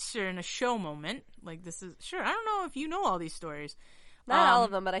 sure, in a show moment, like this is, sure, I don't know if you know all these stories. Not all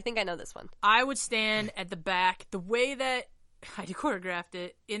of them, but I think I know this one. I would stand at the back, the way that Heidi choreographed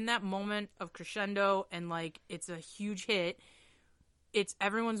it, in that moment of crescendo, and like, it's a huge hit, it's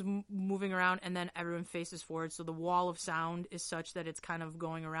everyone's moving around, and then everyone faces forward, so the wall of sound is such that it's kind of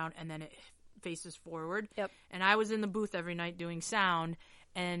going around, and then it faces forward. Yep. And I was in the booth every night doing sound,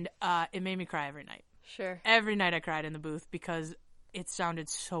 and it made me cry every night. Sure. Every night I cried in the booth because it sounded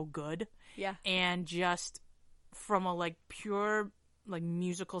so good. Yeah. And just from a like pure like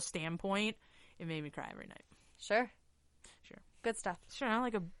musical standpoint, it made me cry every night. Sure. Sure. Good stuff. Sure, I'm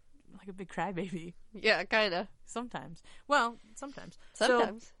like a big crybaby. Yeah, kind of. Sometimes. Well, sometimes.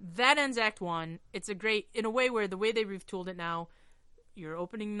 Sometimes. So that ends Act 1. It's a great, in a way where the way they've retooled it now, your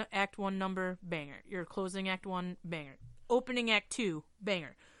opening Act 1 number, banger. Your closing Act 1, banger. Opening Act 2,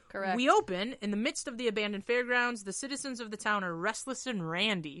 banger. Correct. We open, in the midst of the abandoned fairgrounds, the citizens of the town are restless and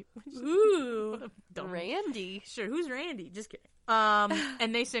randy. Ooh. Dumb. Randy. Sure, who's Randy? Just kidding.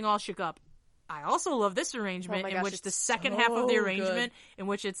 And they sing All Shook Up. I also love this arrangement in which the second half of the arrangement, in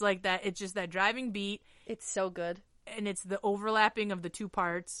which it's like that, it's just that driving beat. It's so good. And it's the overlapping of the two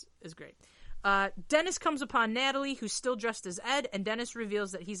parts is great. Dennis comes upon Natalie, who's still dressed as Ed, and Dennis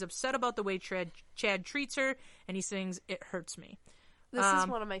reveals that he's upset about the way Chad treats her, and he sings, "It Hurts Me." This is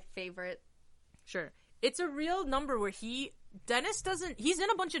one of my favorite. Sure. It's a real number where Dennis doesn't, he's in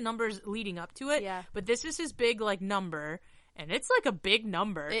a bunch of numbers leading up to it, but this is his big, like, number, and it's, like, a big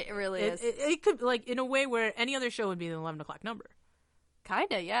number. It really is. It could, like, in a way where any other show would be an 11 o'clock number.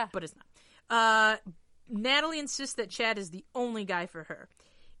 Kinda, yeah. But it's not. Natalie insists that Chad is the only guy for her.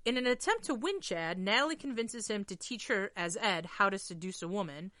 In an attempt to win Chad, Natalie convinces him to teach her, as Ed, how to seduce a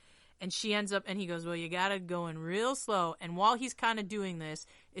woman. And she ends up, and he goes, well, you gotta go in real slow. And while he's kind of doing this,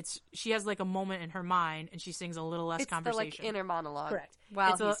 she has like a moment in her mind, and she sings a little less conversation. It's the, like, inner monologue. Correct.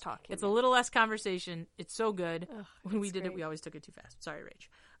 While he's talking. It's a little less conversation. It's so good. Ugh, when we did it, we always took it too fast. Sorry,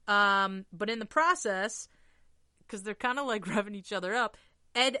 Rach. But in the process, because they're kind of like revving each other up,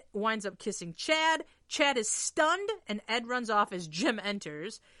 Ed winds up kissing Chad. Chad is stunned, and Ed runs off as Jim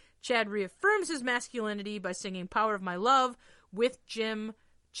enters. Chad reaffirms his masculinity by singing Power of My Love with Jim,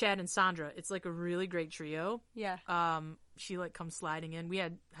 Chad, and Sandra. It's like a really great trio. Yeah. She like comes sliding in. We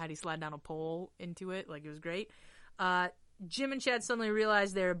had Heidi slide down a pole into it. Like, it was great. Jim and Chad suddenly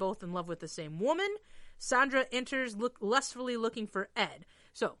realize they're both in love with the same woman. Sandra enters lustfully looking for Ed.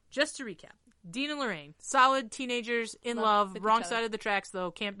 So, just to recap. Dean and Lorraine, solid teenagers, in love, wrong side of the tracks though,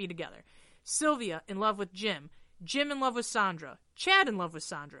 can't be together. Sylvia, in love with Jim. Jim in love with Sandra. Chad in love with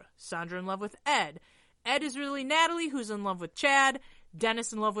Sandra. Sandra in love with Ed. Ed is really Natalie, who's in love with Chad.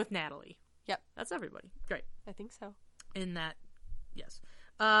 Dennis in love with Natalie. Yep. That's everybody. Great. I think so. In that, yes.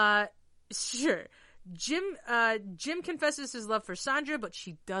 Sure. Jim confesses his love for Sandra, but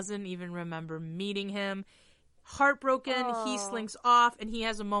she doesn't even remember meeting him. Heartbroken, he slinks off, and he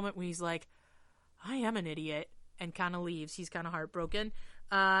has a moment where he's like, I am an idiot, and kind of leaves. He's kind of heartbroken.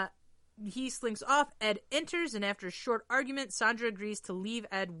 He slinks off. Ed enters, and after a short argument, Sandra agrees to leave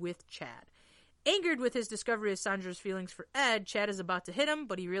Ed with Chad. Angered with his discovery of Sandra's feelings for Ed, Chad is about to hit him,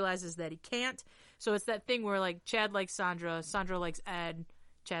 but he realizes that he can't. So it's that thing where, like, Chad likes Sandra likes Ed,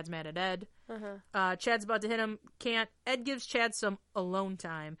 Chad's mad at Ed. Chad's about to hit him, can't. Ed gives Chad some alone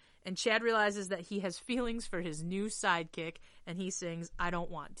time, and Chad realizes that he has feelings for his new sidekick, and he sings, I Don't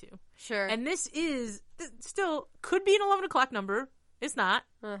Want To. Sure. And this is, still, could be an 11 o'clock number. It's not.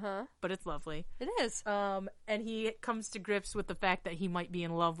 But it's lovely. It is. And he comes to grips with the fact that he might be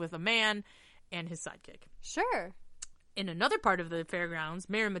in love with a man and his sidekick. Sure. In another part of the fairgrounds,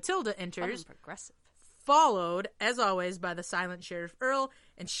 Mayor Matilda enters, progressive, followed, as always, by the silent Sheriff Earl,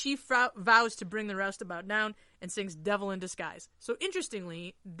 and she vows to bring the roustabout down and sings Devil in Disguise. So,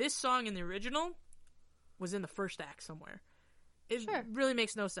 interestingly, this song in the original was in the first act somewhere. It really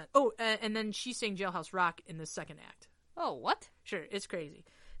makes no sense. Oh, and then she sang Jailhouse Rock in the second act. Oh, what? Sure, it's crazy.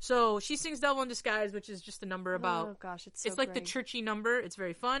 So, she sings Devil in Disguise, which is just a number about... Oh, gosh, it's so It's like great. the churchy number. It's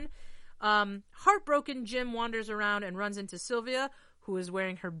very fun. Heartbroken, Jim wanders around and runs into Sylvia, who is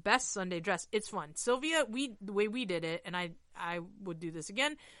wearing her best Sunday dress. It's fun. Sylvia, the way we did it, and I would do this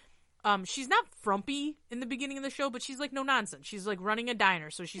again, she's not frumpy in the beginning of the show, but she's like no nonsense. She's like running a diner,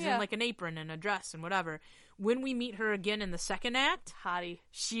 so she's in like an apron and a dress and whatever. When we meet her again in the second act, hottie,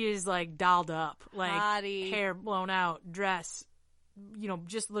 she is like dolled up, like hottie, hair blown out, dress,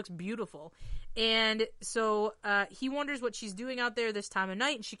 just looks beautiful. And so he wonders what she's doing out there this time of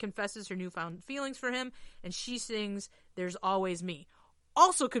night, and she confesses her newfound feelings for him, and she sings There's Always Me.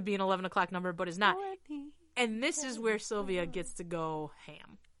 Also could be an 11 o'clock number, but is not. And this is where Sylvia gets to go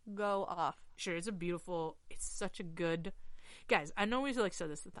ham. Go off. Sure, it's such a good... Guys, I know we've like said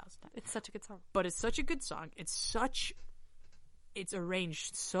this 1,000 times. It's such a good song. But it's such a good song. It's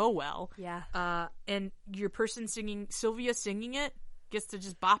arranged so well. Yeah. And your person singing, Sylvia singing it, gets to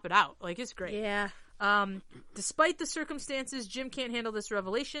just bop it out. Like, it's great. Yeah. Despite the circumstances, Jim can't handle this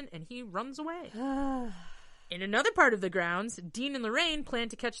revelation, and he runs away. In another part of the grounds, Dean and Lorraine plan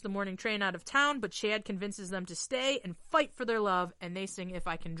to catch the morning train out of town, but Chad convinces them to stay and fight for their love, and they sing If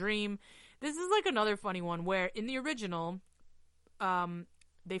I Can Dream. This is like another funny one where, in the original,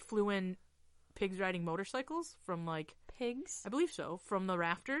 they flew in pigs riding motorcycles from, like... pigs? I believe so. From the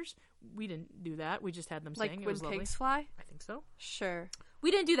rafters. We didn't do that. We just had them Like sing. It when was lovely. pigs fly? I think so. Sure. We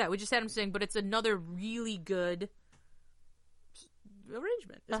didn't do that. We just had them sing, but it's another really good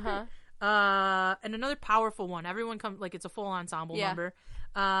arrangement. It's great. And another powerful one. Everyone comes, like, it's a full ensemble number.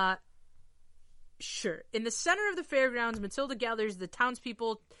 Sure. In the center of the fairgrounds, Matilda gathers the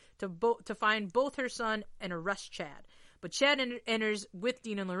townspeople to find both her son and arrest Chad. But Chad enters with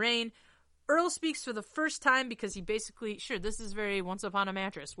Dean and Lorraine. Earl speaks for the first time because he basically, this is very Once Upon a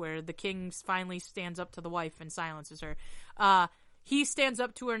Mattress, where the king finally stands up to the wife and silences her. He stands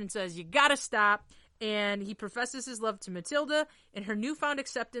up to her and says, "You gotta stop." And he professes his love to Matilda. In her newfound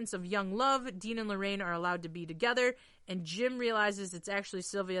acceptance of young love, Dean and Lorraine are allowed to be together. And Jim realizes it's actually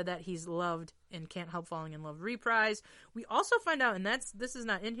Sylvia that he's loved and Can't Help Falling in Love reprise. We also find out, and this is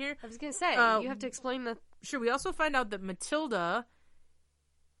not in here. I was going to say, you have to explain the... Sure, we also find out that Matilda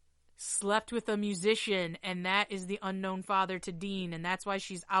slept with a musician, and that is the unknown father to Dean, and that's why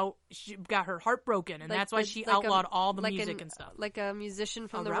she's out. She got her heart broken, and that's why she outlawed all the music and stuff. Like a musician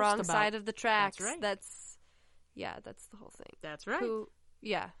from the wrong side of the tracks. That's right. That's the whole thing. That's right.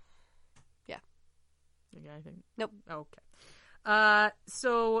 Yeah. You got anything? Nope. Okay.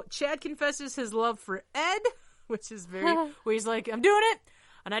 So Chad confesses his love for Ed, which is where he's like, "I'm doing it,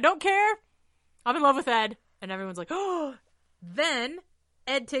 and I don't care. I'm in love with Ed," and everyone's like, "Oh." Then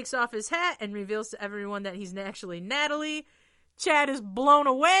Ed takes off his hat and reveals to everyone that he's actually Natalie. Chad is blown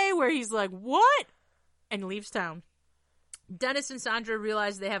away, where he's like, "What?" and leaves town. Dennis and Sandra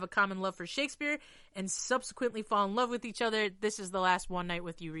realize they have a common love for Shakespeare and subsequently fall in love with each other. This is the last One Night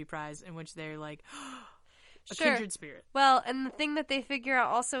with You reprise, in which they're like, a kindred spirit. Well, and the thing that they figure out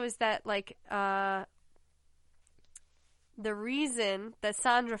also is that, like, the reason that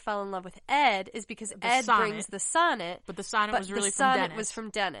Sandra fell in love with Ed is because Ed brings the sonnet. But the sonnet was really from Dennis. The sonnet was from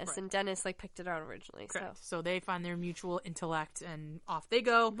Dennis, right. And Dennis, like, picked it out originally. Correct. So they find their mutual intellect, and off they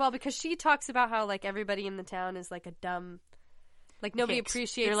go. Well, because she talks about how, like, everybody in the town is, like, a dumb... Like, nobody Hicks.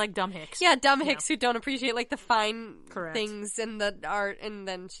 appreciates... They're like dumb hicks. Yeah, dumb hicks who don't appreciate, like, the fine Correct. things and the art, and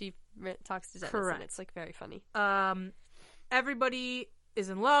then she talks to Dennis, Correct. and it's, like, very funny. Everybody is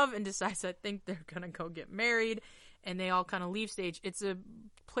in love and decides, I think, they're gonna go get married, and they all kind of leave stage. It's a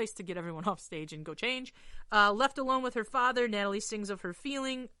place to get everyone off stage and go change. Left alone with her father, Natalie sings of her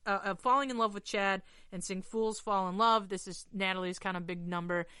falling in love with Chad, and sing Fools Fall in Love. This is Natalie's kind of big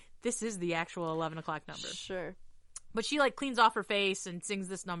number. This is the actual 11 o'clock number. Sure. But she, like, cleans off her face and sings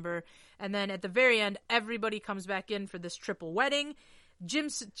this number. And then at the very end, everybody comes back in for this triple wedding. Jim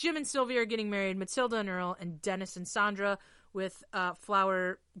and Sylvia are getting married, Matilda and Earl, and Dennis and Sandra with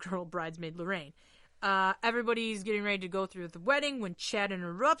flower girl bridesmaid Lorraine. Everybody's getting ready to go through the wedding when Chad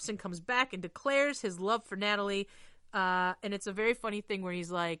interrupts and comes back and declares his love for Natalie. And it's a very funny thing where he's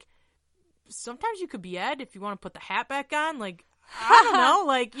like, sometimes you could be Ed if you want to put the hat back on. Like, I don't know,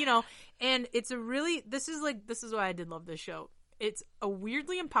 like, you know, and it's a really, this is why I did love this show. It's a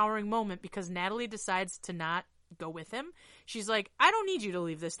weirdly empowering moment because Natalie decides to not go with him. She's like, I don't need you to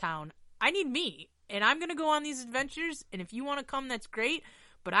leave this town. I need me, and I'm going to go on these adventures, and if you want to come, that's great,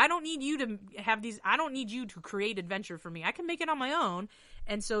 but I don't need you to I don't need you to create adventure for me. I can make it on my own.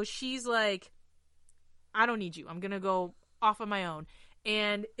 And so she's like, I don't need you. I'm going to go off on my own.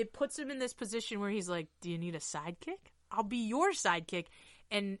 And it puts him in this position where he's like, do you need a sidekick? I'll be your sidekick.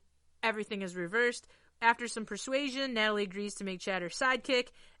 And everything is reversed. After some persuasion, Natalie agrees to make Chad her sidekick.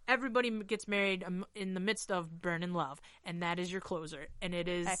 Everybody gets married in the midst of Burnin' Love. And that is your closer. And it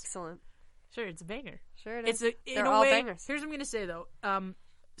is... Excellent. Sure, it's a banger. Sure it is. They're all bangers. Here's what I'm going to say, though.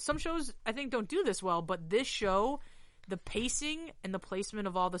 Some shows, I think, don't do this well. But this show, the pacing and the placement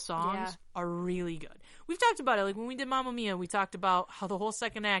of all the songs are really good. We've talked about it. Like, when we did Mamma Mia, we talked about how the whole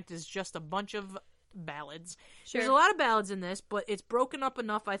second act is just a bunch of ballads. Sure. There's a lot of ballads in this, but it's broken up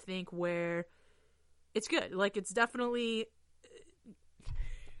enough, I think, where it's good. Like, it's definitely...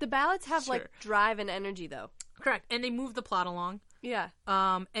 The ballads have, like, drive and energy, though. Correct. And they move the plot along. Yeah.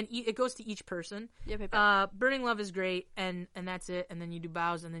 And it goes to each person. Yep. Burning Love is great, and that's it. And then you do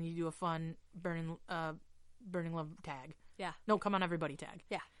Bows, and then you do a fun Burning Love tag. Yeah. No, Come On Everybody tag.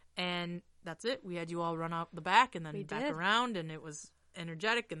 Yeah. And that's it. We had you all run out the back and then back around, and it was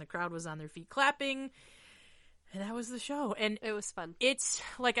energetic, and the crowd was on their feet clapping, and that was the show. And it was fun. It's,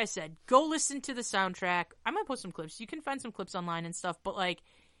 like I said, go listen to the soundtrack. I might post some clips. You can find some clips online and stuff, but, like,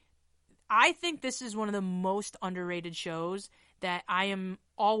 I think this is one of the most underrated shows that I am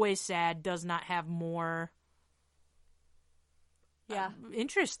always sad does not have more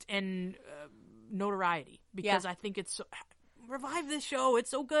interest and notoriety, because I think it's revive this show. It's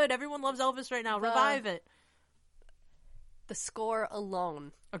so good. Everyone loves Elvis right now. Revive it. The score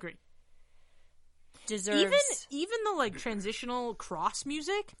alone. Agreed. deserves. Even the like transitional cross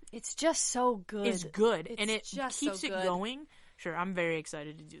music It's just so good. is good, It's and it just keeps so it good. going. Sure, I'm very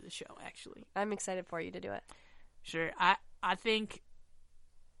excited to do the show. Actually, I'm excited for you to do it. sure, I think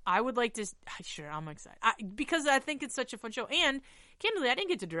I would like to. Sure, I'm excited because I think it's such a fun show. And candidly, I didn't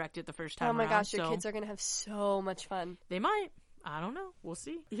get to direct it the first time. Oh my around, gosh, your so kids are gonna have so much fun. They might. I don't know. We'll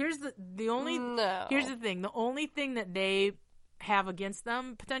see. Here's the only. No. Here's the thing. The only thing that they have against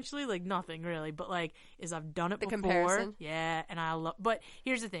them potentially, like nothing really, but like is I've done it The before. comparison. Yeah, and I love. But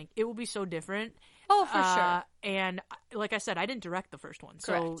here's the thing. It will be so different. Oh, for sure. And like I said, I didn't direct the first one,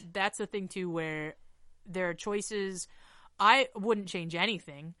 so Correct. that's the thing too, where there are choices. I wouldn't change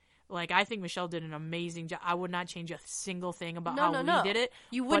anything. Like, I think Michelle did an amazing job. I would not change a single thing about how we did it.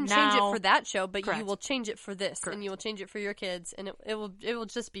 You But wouldn't change it now- for that show, but Correct. you will change it for this, Correct. and you will change it for your kids, and it will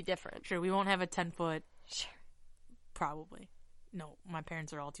just be different. Sure, we won't have a 10-foot, Sure. probably. No, my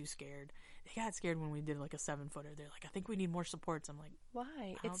parents are all too scared. They got scared when we did like a 7-footer. They're like, I think we need more supports. I'm like,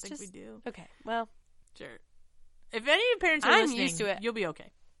 Why? I don't think we do. Okay. Well, Sure. If any of your parents are I'm listening, used to it. you'll be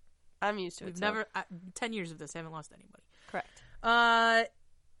okay. I'm used to it. We've so- never, 10 years of this, haven't lost anybody. correct.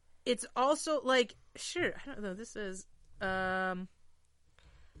 It's also like, sure, I don't know, this is,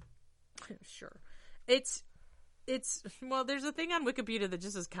 sure. It's, well, there's a thing on Wikipedia that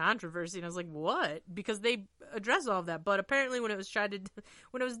just says controversy, and I was like, what? Because they address all of that, but apparently when it was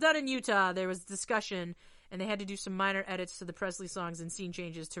done in Utah, there was discussion, and they had to do some minor edits to the Presley songs and scene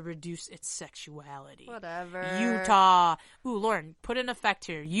changes to reduce its sexuality. Whatever. Utah. Ooh, Lauren, put an effect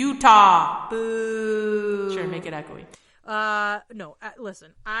here. Utah. Boo. Sure, make it echoey. No,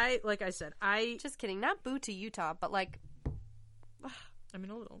 listen, like I said, Just kidding. Not boo to Utah, but like, I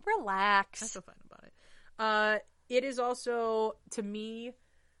mean, a little. relax. I feel fine about it. It is also, to me,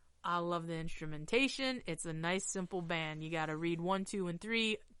 I love the instrumentation. It's a nice, simple band. You gotta read 1, 2, and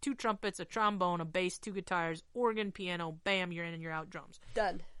 3. 2 trumpets, a trombone, a bass, 2 guitars, organ, piano. Bam, you're in and you're out. Drums.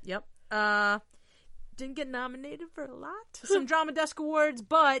 Done. Yep. Didn't get nominated for a lot. Some Drama Desk Awards,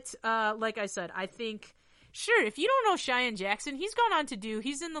 but, like I said, I think, sure, if you don't know Cheyenne Jackson, he's gone on to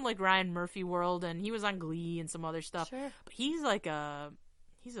he's in the, like, Ryan Murphy world, and he was on Glee and some other stuff. Sure. But he's a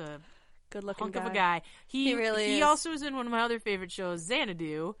Good looking hunk guy. of a guy. He really He is. also is in one of my other favorite shows,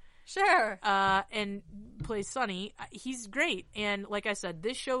 Xanadu, Sure. and plays Sonny. He's great, and like I said,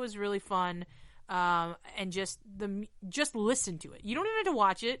 this show is really fun. And just listen to it. You don't even have to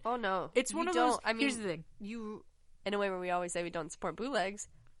watch it. Oh no. It's one You of those. don't- I mean, Here's the thing. You, in a way where we always say we don't support bootlegs,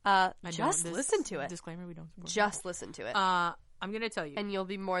 I just don't. listen to it. Disclaimer: we don't support. Just listen to it, I'm gonna tell you. and you'll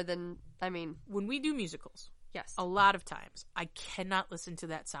be more than. I mean, When we do musicals, yes, a lot of times I cannot listen to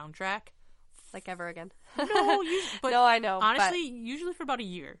that soundtrack. like ever again. No, but no, I know. honestly, usually for about a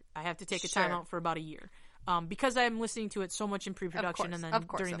year, I have to take a Sure. time out for about a year, because I'm listening to it so much in pre-production and then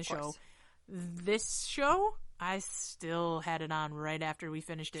during the show. This show, I still had it on right after we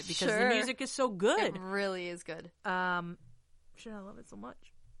finished it because the music is so good. It really is good. Sure, I love it so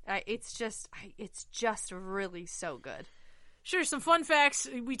much. It's just really so good. Sure, some fun facts.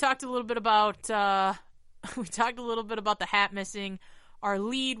 We talked a little bit about the hat missing. Our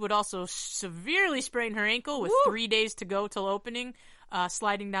lead would also severely sprain her ankle with 3 days to go till opening,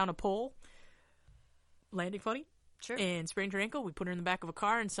 sliding down a pole, landing funny. Sure. And sprained her ankle. We put her in the back of a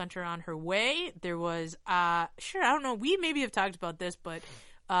car and sent her on her way. There was, sure, I don't know. We maybe have talked about this, but,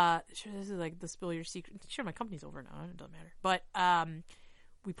 sure, this is like the spill your secret. Sure, my company's over now. It doesn't matter. But,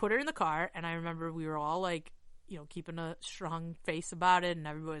 we put her in the car, and I remember we were all like, keeping a strong face about it, and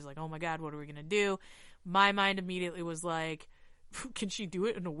everybody's like, oh my God, what are we going to do? My mind immediately was like, can she do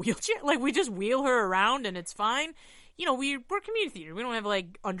it in a wheelchair? Like, we just wheel her around and it's fine. We're community theater. We don't have,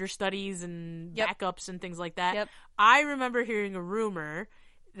 like, understudies and backups and things like that. Yep. I remember hearing a rumor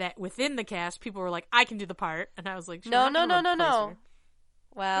that within the cast, people were like, I can do the part. And I was like, sure, No. I'm gonna replace her.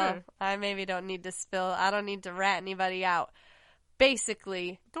 Well, Sure. I maybe don't need to spill. I don't need to rat anybody out.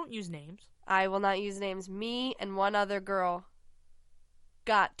 Basically, Don't use names. I will not use names. Me and one other girl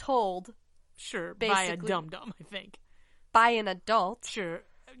got told Sure, by a Basically- dum-dum, I think. by an adult. Sure.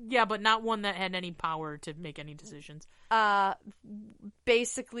 Yeah, but not one that had any power to make any decisions.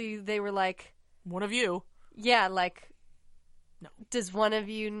 Basically, they were like, One of you. yeah, like, No. does one of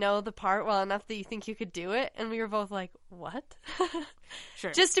you know the part well enough that you think you could do it? And we were both like, what?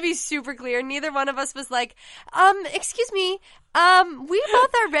 Sure. Just to be super clear, neither one of us was like, excuse me, we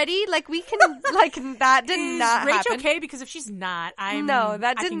both are ready. Like, we can, like, that did Is not Rach happen. okay? Because if she's not, No,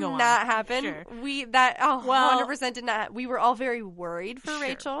 that I did can go not on. happen. Sure. That Well- 100% did not. We were all very worried for Sure.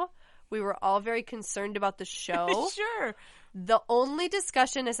 Rachel. We were all very concerned about the show. Sure. The only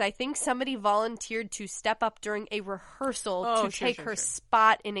discussion is I think somebody volunteered to step up during a rehearsal to take her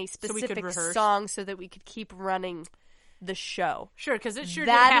spot in a specific song so that we could keep running the show. Sure, because it sure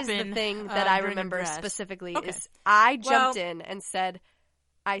that did happen. That is the thing that I remember specifically is I jumped in and said,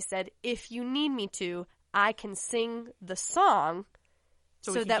 if you need me to, I can sing the song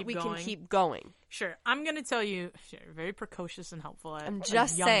so that we can keep going. Sure. I'm going to tell you, very precocious and helpful at I'm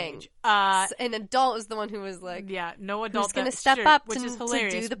just a young saying. Age. An adult is the one who was like, yeah, no adult who's going to step up which is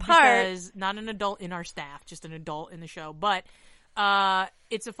hilarious to do the part. Because not an adult in our staff, just an adult in the show. But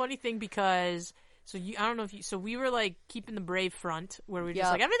it's a funny thing because... I don't know if so we were like keeping the brave front where we were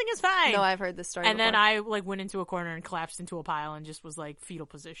just like, everything is fine. No, I've heard this story and before. then I like went into a corner and collapsed into a pile and just was like fetal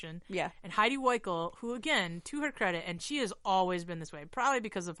position. Yeah. And Heidi Weichel, who again, to her credit, and she has always been this way, probably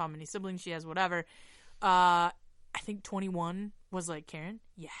because of how many siblings she has, whatever. I think 21 was like, Karen,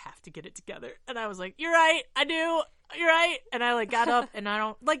 you have to get it together. And I was like, you're right, I do. You're right. And I like got up and I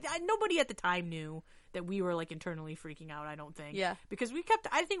don't like nobody at the time knew that we were like internally freaking out, I don't think. Yeah. Because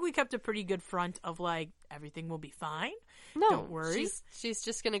I think we kept a pretty good front of like, everything will be fine. No. Don't worry. She's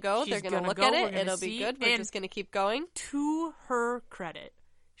just going to go. They're going to look go. at it. It'll be good. We're just going to keep going. To her credit,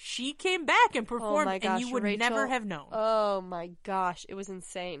 she came back and performed, oh my gosh, and you would Rachel, never have known. Oh my gosh. It was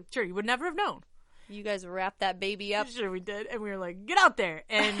insane. Sure, you would never have known. You guys wrapped that baby up. Sure, we did. And we were like, get out there.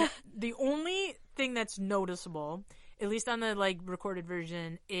 And the only thing that's noticeable, at least on the like recorded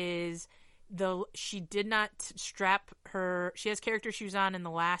version, is... she did not strap her... She has character shoes on in the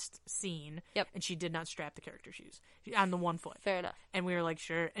last scene. Yep. And she did not strap the character shoes on the one foot. Fair enough. And we were like,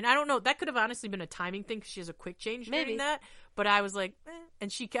 sure. And I don't know. That could have honestly been a timing thing because she has a quick change during that. But I was like, eh. And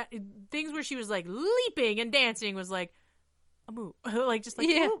she kept... Things where she was like leaping and dancing was like, a move. Like, just like,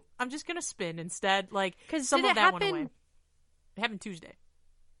 oh, I'm just going to spin instead. Like, some of that went away. It happened Tuesday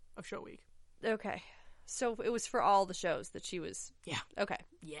of show week. Okay. So it was for all the shows that she was... Yeah. Okay.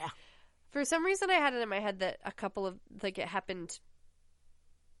 Yeah. For some reason, I had it in my head that a couple of, like, it happened...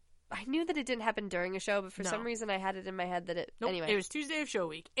 I knew that it didn't happen during a show, but for some reason, I had it in my head that it... Nope, anyway. It was Tuesday of show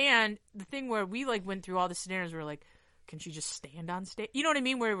week. And the thing where we, like, went through all the scenarios, we were like, can she just stand on stage? You know what I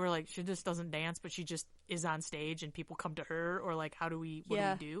mean? Where we're like, she just doesn't dance, but she just is on stage and people come to her, or, like, what do we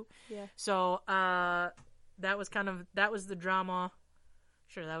do? Yeah. So, that was the drama.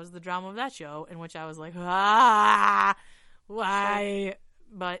 Sure, that was the drama of that show, in which I was like, why? Sure.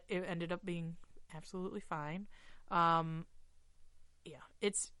 But it ended up being absolutely fine. Yeah,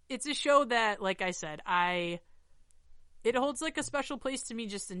 it's a show that, like I said, it holds like a special place to me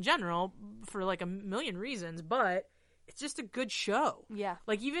just in general for like a million reasons, but it's just a good show. Yeah.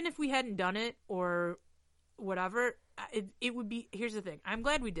 Like, even if we hadn't done it or whatever, it would be... Here's the thing. I'm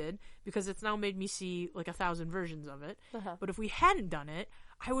glad we did, because it's now made me see like 1,000 versions of it. Uh-huh. But if we hadn't done it,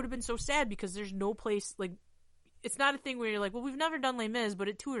 I would have been so sad, because there's no place... like. It's not a thing where you're like, well, we've never done Les Mis, but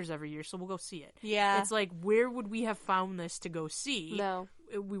it tours every year, so we'll go see it. Yeah. It's like, where would we have found this to go see? No.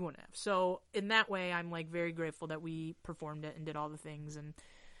 We wouldn't have. So, in that way, I'm, like, very grateful that we performed it and did all the things, and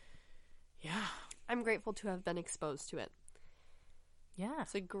yeah. I'm grateful to have been exposed to it. Yeah.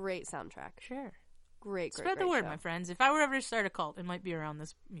 It's a great soundtrack. Sure. Great Spread the word, my friends. If I were ever to start a cult, it might be around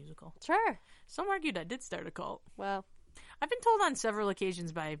this musical. Sure. Some argued I did start a cult. Well. I've been told on several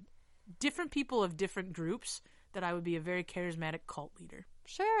occasions by different people of different groups that I would be a very charismatic cult leader.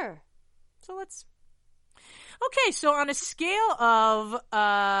 Sure. So let's... Okay, so on a scale of,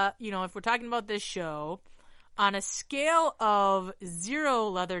 if we're talking about this show, on a scale of 0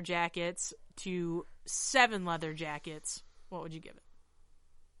 leather jackets to 7 leather jackets, what would you give it?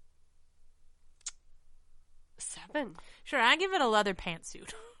 7. Sure, I give it a leather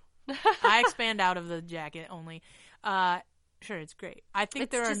pantsuit. I expand out of the jacket only. Sure, it's great. I think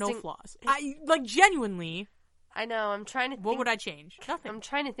there are no flaws. Genuinely... I know. I'm trying to think. What would I change? Nothing. I'm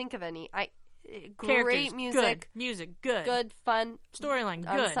trying to think of any. Characters, great music. Good. Good, fun. Storyline,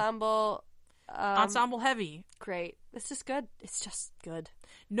 good. Ensemble. Ensemble heavy. Great. It's just good. It's just good.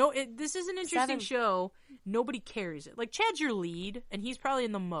 No, this is an interesting show. Nobody carries it. Like, Chad's your lead, and he's probably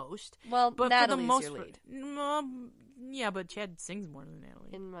in the most. Well, but Natalie's for the most your lead. Yeah, but Chad sings more than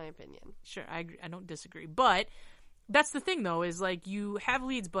Natalie. In my opinion. Sure, I agree. I don't disagree. But that's the thing, though, is, like, you have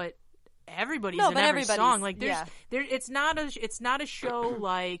leads, but... Everybody's in every song. Like, it's not a show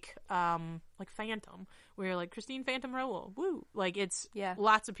like Phantom, where you're like Christine Phantom Rowell, woo. Like, it's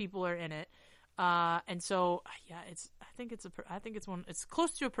lots of people are in it, and so I think it's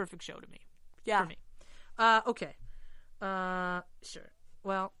close to a perfect show to me. Yeah. For me. Okay. Sure.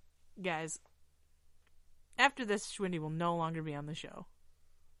 Well, guys, after this, Schwindy will no longer be on the show.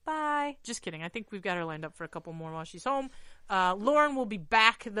 Bye. Bye. Just kidding. I think we've got her lined up for a couple more while she's home. Lauren will be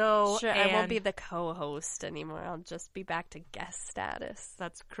back, though. Sure, I won't be the co-host anymore. I'll just be back to guest status.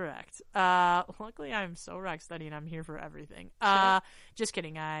 That's correct. Luckily, I'm so rock steady and I'm here for everything. Sure. Just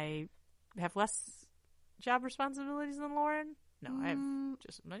kidding. I have less job responsibilities than Lauren. No, I have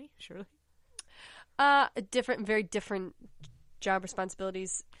just money, surely. Very different job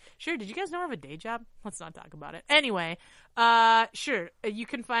responsibilities. Sure. Did you guys know I have a day job? Let's not talk about it. Anyway, sure. You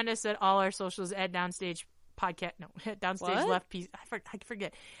can find us at all our socials at Downstage Podcast. No, at Downstage What? Left PC. I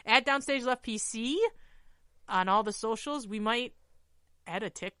forget. At Downstage Left PC on all the socials. We might add a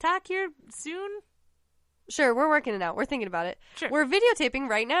TikTok here soon. Sure, we're working it out. We're thinking about it. Sure. We're videotaping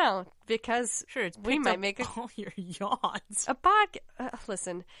right now because Sure, it's we picked might up make all your yawns. a podcast.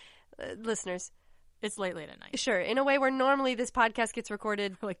 Listen, listeners. It's late at night. Sure, in a way where normally this podcast gets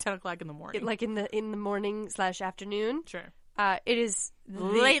recorded Like 10 o'clock in the morning. like in the morning / afternoon. Sure. It is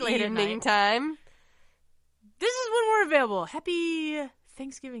Late at evening night. time. This is when we're available. Happy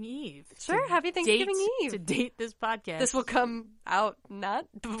Thanksgiving Eve. Sure, happy Thanksgiving Eve. To date this podcast. This will come out not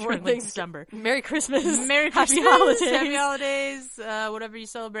before during like December. Merry Christmas. Merry Christmas. Happy holidays. Happy holidays. Whatever you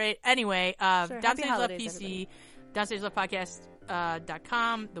celebrate. Anyway, Sure, happy Downstage Left holidays, PC,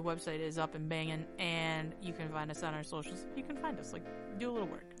 DownstageLeftPodcast.com. The website is up and banging, and you can find us on our socials. You can find us. Like, do a little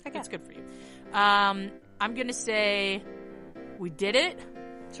work. Okay. It's good for you. I'm going to say we did it,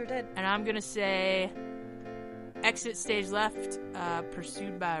 Sure did. and I'm going to say exit stage left,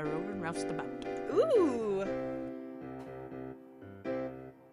 pursued by a roving roustabout. Ooh.